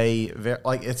a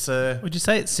Would you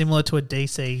say it's similar to a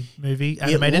DC movie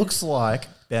animated? It looks like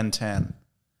Ben 10.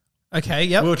 Okay,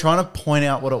 yep. We were trying to point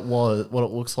out what it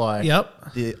looks like.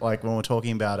 Yep. Like when we were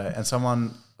talking about it, and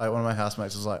someone, like one of my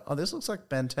housemates, was like, "Oh, this looks like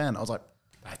Ben 10." I was like,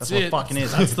 "That's what it fucking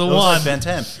is. That's the It looks like one. Ben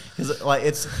 10 because like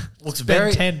looks Ben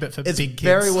very 10, but for it's big kids.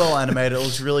 very well animated. It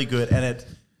looks really good, and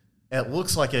it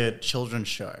looks like a children's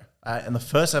show. And the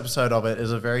first episode of it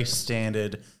is a very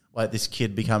standard, like this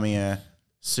kid becoming a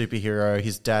superhero.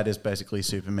 His dad is basically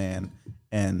Superman,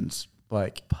 and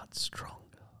like, But stronger.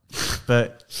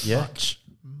 but yeah,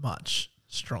 Much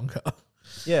stronger.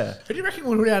 yeah. Who do you reckon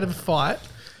would have a fight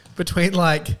between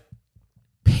like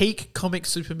peak comic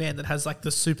Superman that has like the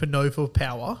supernova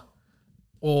power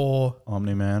or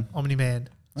Omni-Man. Omni-Man?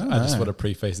 I just want to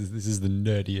preface this is the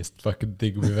nerdiest fucking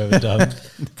thing we've ever done.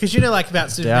 Because you know like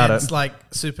about Superman's it. like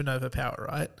supernova power,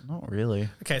 right? Not really.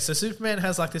 Okay, so Superman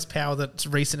has like this power that's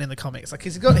recent in the comics. Like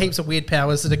he's got heaps of weird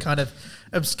powers that are kind of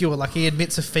obscure. Like he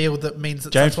emits a field that means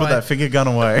that James, that's put why. that finger gun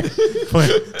away.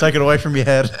 Take it away from your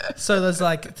head. So there's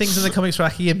like things in the comics where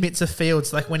like, he emits a field.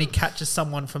 So like when he catches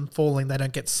someone from falling, they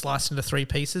don't get sliced into 3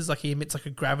 pieces. Like he emits like a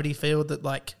gravity field that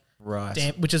like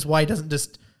Right. which is why he doesn't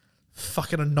just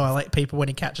fucking annihilate people when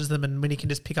he catches them, and when he can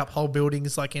just pick up whole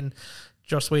buildings, like in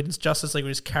Joss Whedon's Justice League, where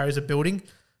he just carries a building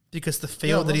because the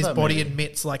field that his body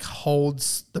emits like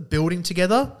holds the building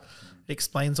together. It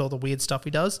explains all the weird stuff he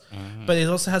does. But he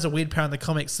also has a weird power in the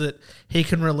comics that he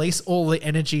can release all the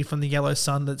energy from the yellow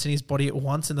sun that's in his body at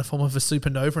once in the form of a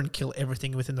supernova and kill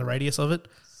everything within the radius of it.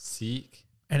 Sick.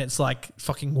 And it's like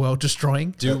fucking world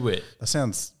destroying. Do it. That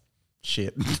sounds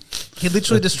shit. He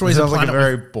literally destroys a Sounds like planet. a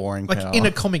very boring like power. in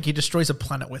a comic, he destroys a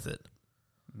planet with it.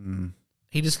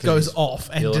 He just goes off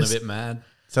and Feeling just a bit mad.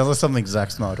 Sounds like something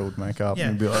Zack Snyder would make up. Yeah.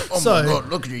 And be like, oh So- my god,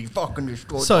 look at you fucking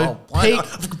destroyed the So whole planet.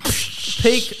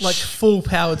 peak like full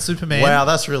powered Superman. Wow,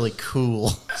 that's really cool.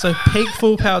 So peak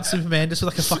full powered Superman just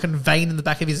with like a fucking vein in the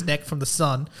back of his neck from the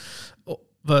sun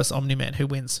versus Omni Man. Who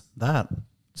wins? That.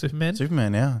 Superman.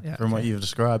 Superman, Yeah, from what okay. you've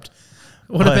described.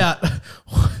 What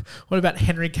Right. about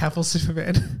Henry Cavill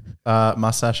Superman?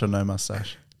 Mustache or no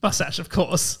mustache? Mustache, of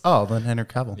course. Oh, then Henry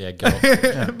Cavill. Yeah,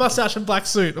 go. Mustache and black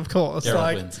suit, of course. Geralt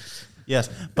like wins. Yes,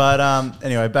 but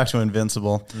anyway, back to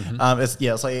Invincible.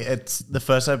 It's the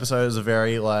first episode is a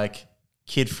very like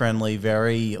kid friendly,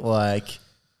 very like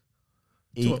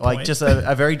To a like point. just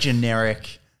a very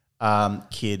generic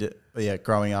kid,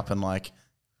 growing up and like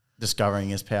discovering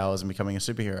his powers and becoming a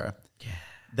superhero. Yeah.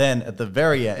 Then at the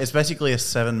very end, it's basically a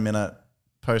 7-minute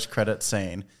post-credit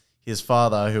scene. His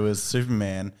father, who is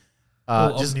Superman,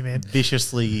 just Omni-Man.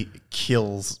 viciously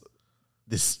kills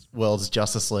this world's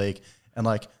Justice League and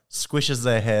like squishes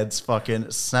their heads, fucking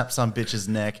snaps some bitch's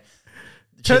neck.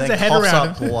 She Turns then her head coughs around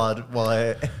up blood while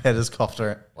her head is coughed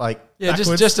her. Like Yeah,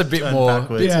 Backwards. just a bit Turn more,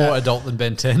 backwards. bit Yeah. more adult than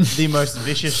Ben 10. the most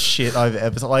vicious shit I've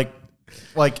ever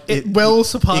like it well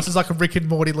surpasses like a Rick and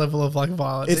Morty level of like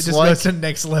violence. It It's just like- goes to the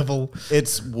next level.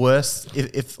 It's worse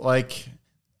if like,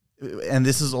 and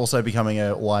this is also becoming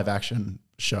a live action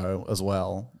show as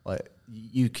well. Like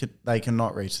they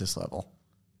cannot reach this level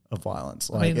of violence.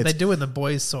 Like I mean, they it's, do in The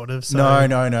Boys, sort of. So. no.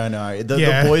 The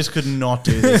Yeah. boys could not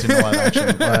do this in live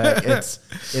action. Like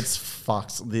it's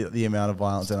fucked the amount of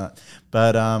violence in it.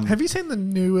 But Have you seen the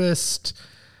newest?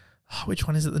 Which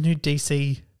one is it? The new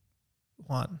DC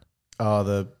one.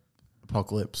 the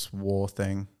Apocalypse War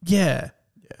thing. Yeah.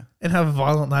 Yeah. And how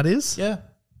violent that is. Yeah.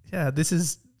 Yeah. This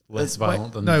is Less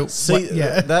violent than no. See,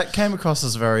 yeah. that came across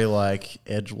as very like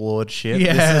edgelord shit.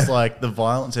 Yeah. This is like the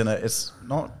violence in it. It's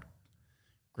not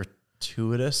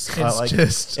gratuitous.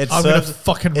 It's it I'm going to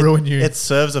fucking ruin you. It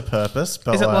serves a purpose,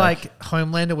 but Is it like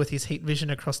Homelander with his heat vision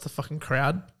across the fucking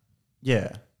crowd,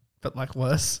 yeah. but like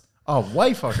worse? Oh,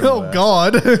 way fucking Oh, worse.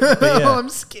 God. yeah. I'm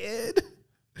scared.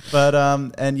 But,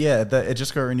 and yeah, it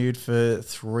just got renewed for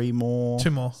 3 more. 2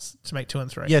 more to make 2 and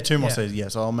 3. Yeah, 2 more seasons. Yeah,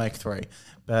 so I'll make 3.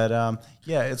 But,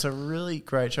 yeah, it's a really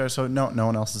great show. So no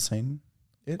one else has seen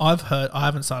it? I've heard. I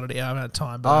haven't started it yet. I haven't had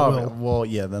time, but I will. well,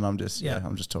 yeah, then I'm just Yeah.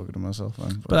 I'm just talking to myself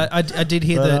then. But I did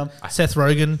hear that Seth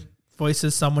Rogen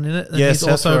voices someone in it, and Yeah, he's Seth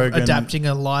also Rogen- adapting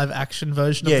a live action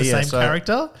version Yeah, of the yeah, same so-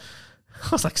 character. I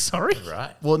was like, sorry.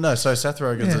 Right. well, no, so Seth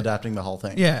Rogen's Yeah. adapting the whole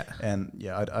thing. Yeah. And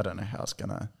yeah, I don't know how it's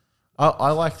gonna.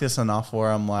 I like this enough where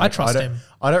I'm like, I trust don't, him.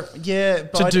 I don't. Yeah,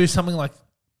 but To I do something like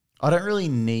I don't really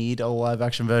need a live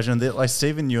action version. Like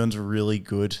Stephen Ewan's really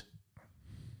good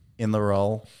in the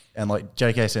role, and like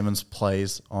J.K. Simmons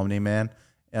plays Omni-Man,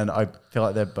 and I feel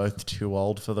like they're both too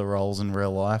old for the roles in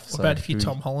real life. what about if you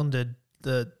Tom Holland did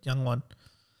the young one?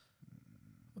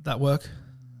 Would that work?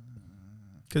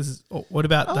 Because what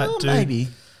about that dude? Maybe.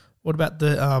 What about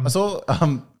the I saw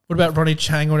what about Ronnie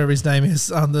Chang, whatever his name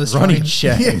is, on the Ronnie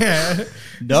screen? Chang. Yeah,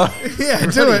 no. yeah,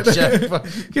 do Ronnie it.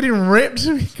 Chang. Get him ripped.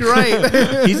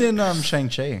 Great. He's in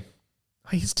Shang-Chi, Oh,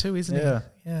 he's 2, isn't Yeah.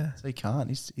 he? Yeah. so he can't.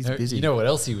 He's No, busy. You know what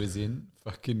else he was in?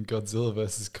 Fucking Godzilla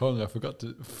versus Kong. I forgot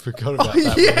about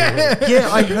that. Yeah. yeah,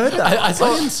 I heard that. I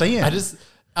saw- didn't see him. I just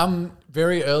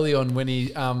very early on when he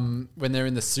when they're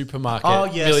in the supermarket. Oh,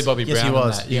 yes. Millie Bobby Yes, Brown. he and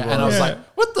was. that, He yeah, and I was was. like,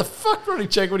 "What the fuck, Ronnie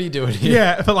Chang? What are you doing here?"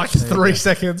 Yeah, for like 3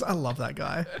 seconds. I love that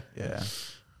guy. yeah.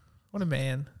 What a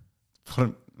man.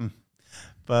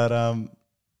 But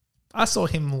I saw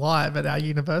him live at our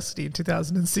university in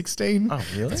 2016. oh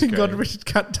really? That's got Richard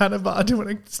Tannebar doing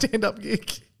a stand-up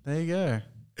gig. There you go.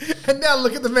 And now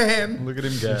look at the man. Look at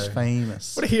him He's go.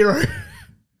 famous. What a hero.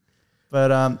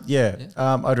 But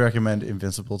I'd recommend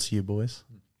Invincible to you boys.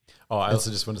 Oh, I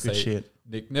also just want to Good say, shit.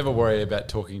 Nick, never worry about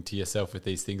talking to yourself with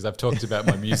these things. I've talked about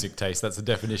my music taste. That's the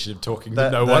definition of talking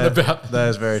to no one about. That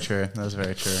is very true. That is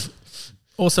very true.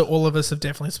 Also, all of us have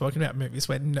definitely spoken about movies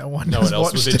where no one No has one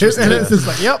else was watched it. interested. And it's just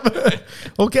like, yep,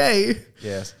 okay.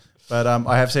 Yes. But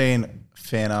I have seen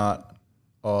fan art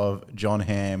of John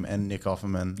Hamm and Nick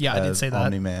Offerman. Yeah, I did as see that.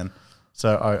 Omni-Man.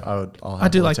 So I'll have I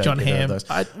do to like take John either of Hamm. those.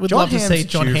 I would love to Hamm's see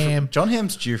John due for- Hamm. John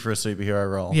Hamm's due for a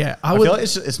superhero role. Yeah, I I would- feel like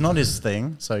it's not his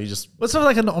thing. So you just Well, it's not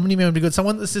like an Omni-Man would be good.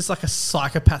 Someone that's just like a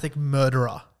psychopathic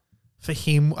murderer for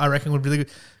him, I reckon, would be really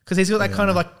good. Because he's got that kind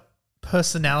of like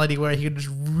personality where he could just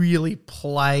really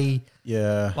play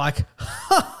like,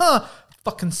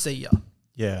 fucking see ya.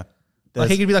 yeah. Like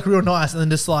he could be like real nice and then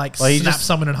just like Like, he snap just-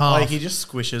 someone in half. Like he just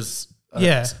squishes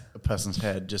Yeah. a person's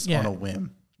head just Yeah. on a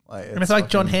whim. Like and I feel like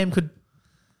John Hamm could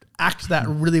act that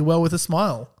really well with a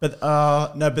smile. But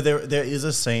no, but there is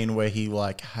a scene where he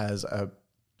like has a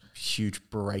huge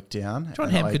breakdown. John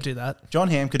and, Hamm like, could do that. John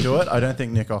Hamm could do it. I don't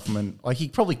think Nick Offerman like he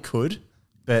probably could,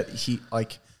 but he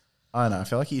like I don't know. I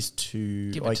feel like he's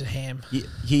too Give like it to Hamm.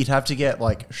 he'd have to get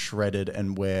like shredded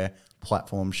and wear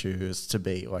platform shoes to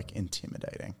be like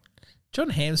intimidating. John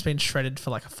Hamm's been shredded for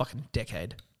like a fucking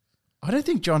decade. I don't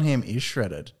think John Hamm is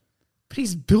shredded. But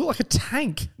he's built like a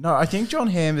tank. No, I think John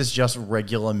Hamm is just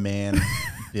regular man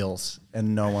built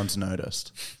and no one's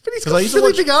noticed. But he's 'Cause got I used to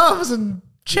really watch- big arms and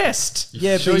chest.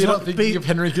 Yeah, Sure, but he's you're not not thinking big. of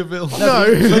Henry Cavill.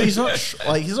 No. But he's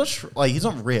not he's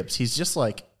not ripped. He's just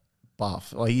like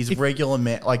buff. Like he's regular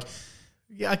man. Like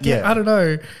Yeah, I don't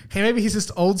know. Hey, maybe he's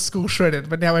just old school shredded,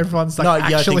 but now everyone's like no,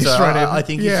 yeah, I actually think so. shredded. I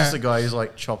think he's just a guy who's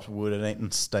like chopped wood and eaten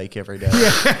steak every day.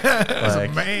 As a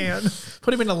Like, man.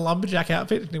 Put him in a lumberjack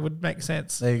outfit and it would make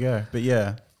sense. there you go. But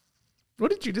yeah,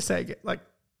 What did you just say? Like,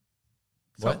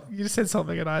 What? You just said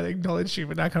something and I acknowledged you,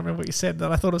 but now I can't remember what you said.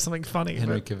 Then I thought of something funny.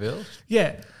 Henry but- Cavill.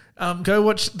 Yeah. Go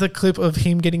watch the clip of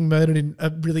him getting murdered in a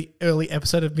really early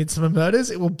episode of Midsummer Murders.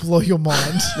 It will blow your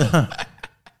mind.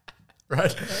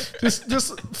 Right.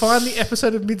 just find the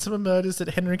episode of Midsummer Murders that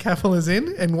Henry Cavill is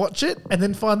in and watch it, and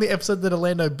then find the episode that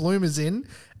Orlando Bloom is in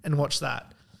and watch that.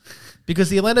 Because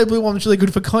the Orlando Bloom one is really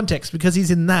good for context because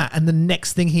he's in that, and the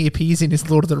next thing he appears in is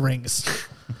Lord of the Rings.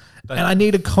 And I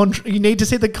need you need to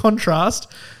see the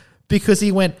contrast because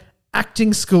he went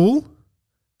acting school,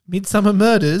 Midsummer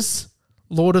Murders,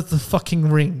 Lord of the fucking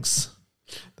Rings.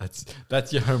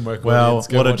 That's your homework. well, audience.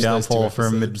 Go what a watch those two downfall for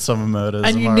episodes. Midsummer Murders.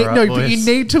 And am you I need right, but you boys?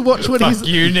 need to watch what he's Fuck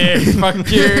you, Nick.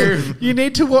 Fuck you. You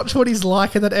need to watch what he's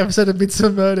like in that episode of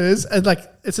Midsummer Murders, and like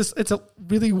it's a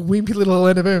really wimpy little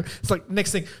Orlando Bloom. It's like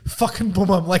next thing, fucking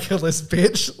boom, I'm Legolas,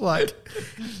 bitch. Like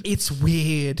it's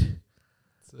weird.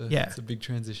 Yeah. It's a big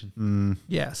transition.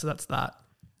 Yeah, so that's that.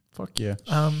 Fuck yeah.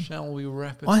 Shall we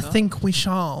wrap it I up? think we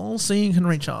shall. So you can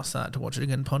reach us at To Watch It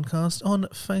Again podcast on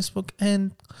Facebook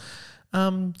and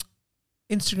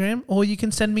Instagram, or you can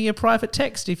send me a private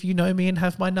text if you know me and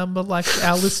have my number like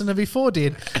our listener before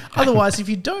did. Otherwise, if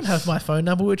you don't have my phone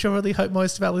number, which I really hope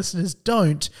most of our listeners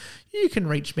don't, you can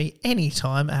reach me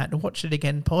anytime at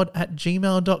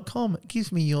watchitagainpod@gmail.com.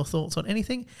 Give me your thoughts on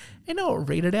anything and I'll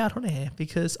read it out on air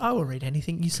because I will read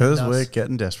anything you send Because us. we're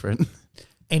getting desperate.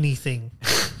 Anything.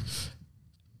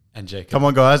 And Jacob. Come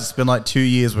on, guys. It's been like 2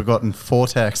 years. We've gotten 4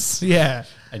 texts. Yeah.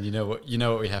 And you know what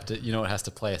we have to, what has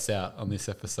to play us out on this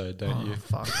episode, don't you?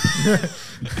 Fuck.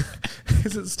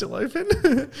 Is it still open?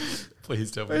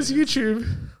 Please tell me. Where's YouTube?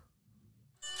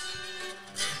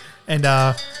 And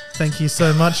thank you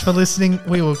so much for listening.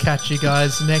 We will catch you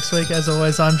guys next week. As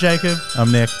always, I'm Jacob.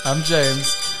 I'm Nick. I'm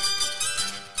James.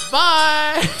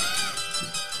 Bye.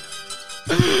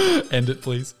 End it,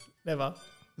 please. Never.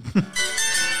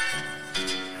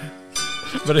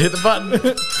 But I hit the button.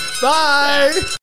 Bye.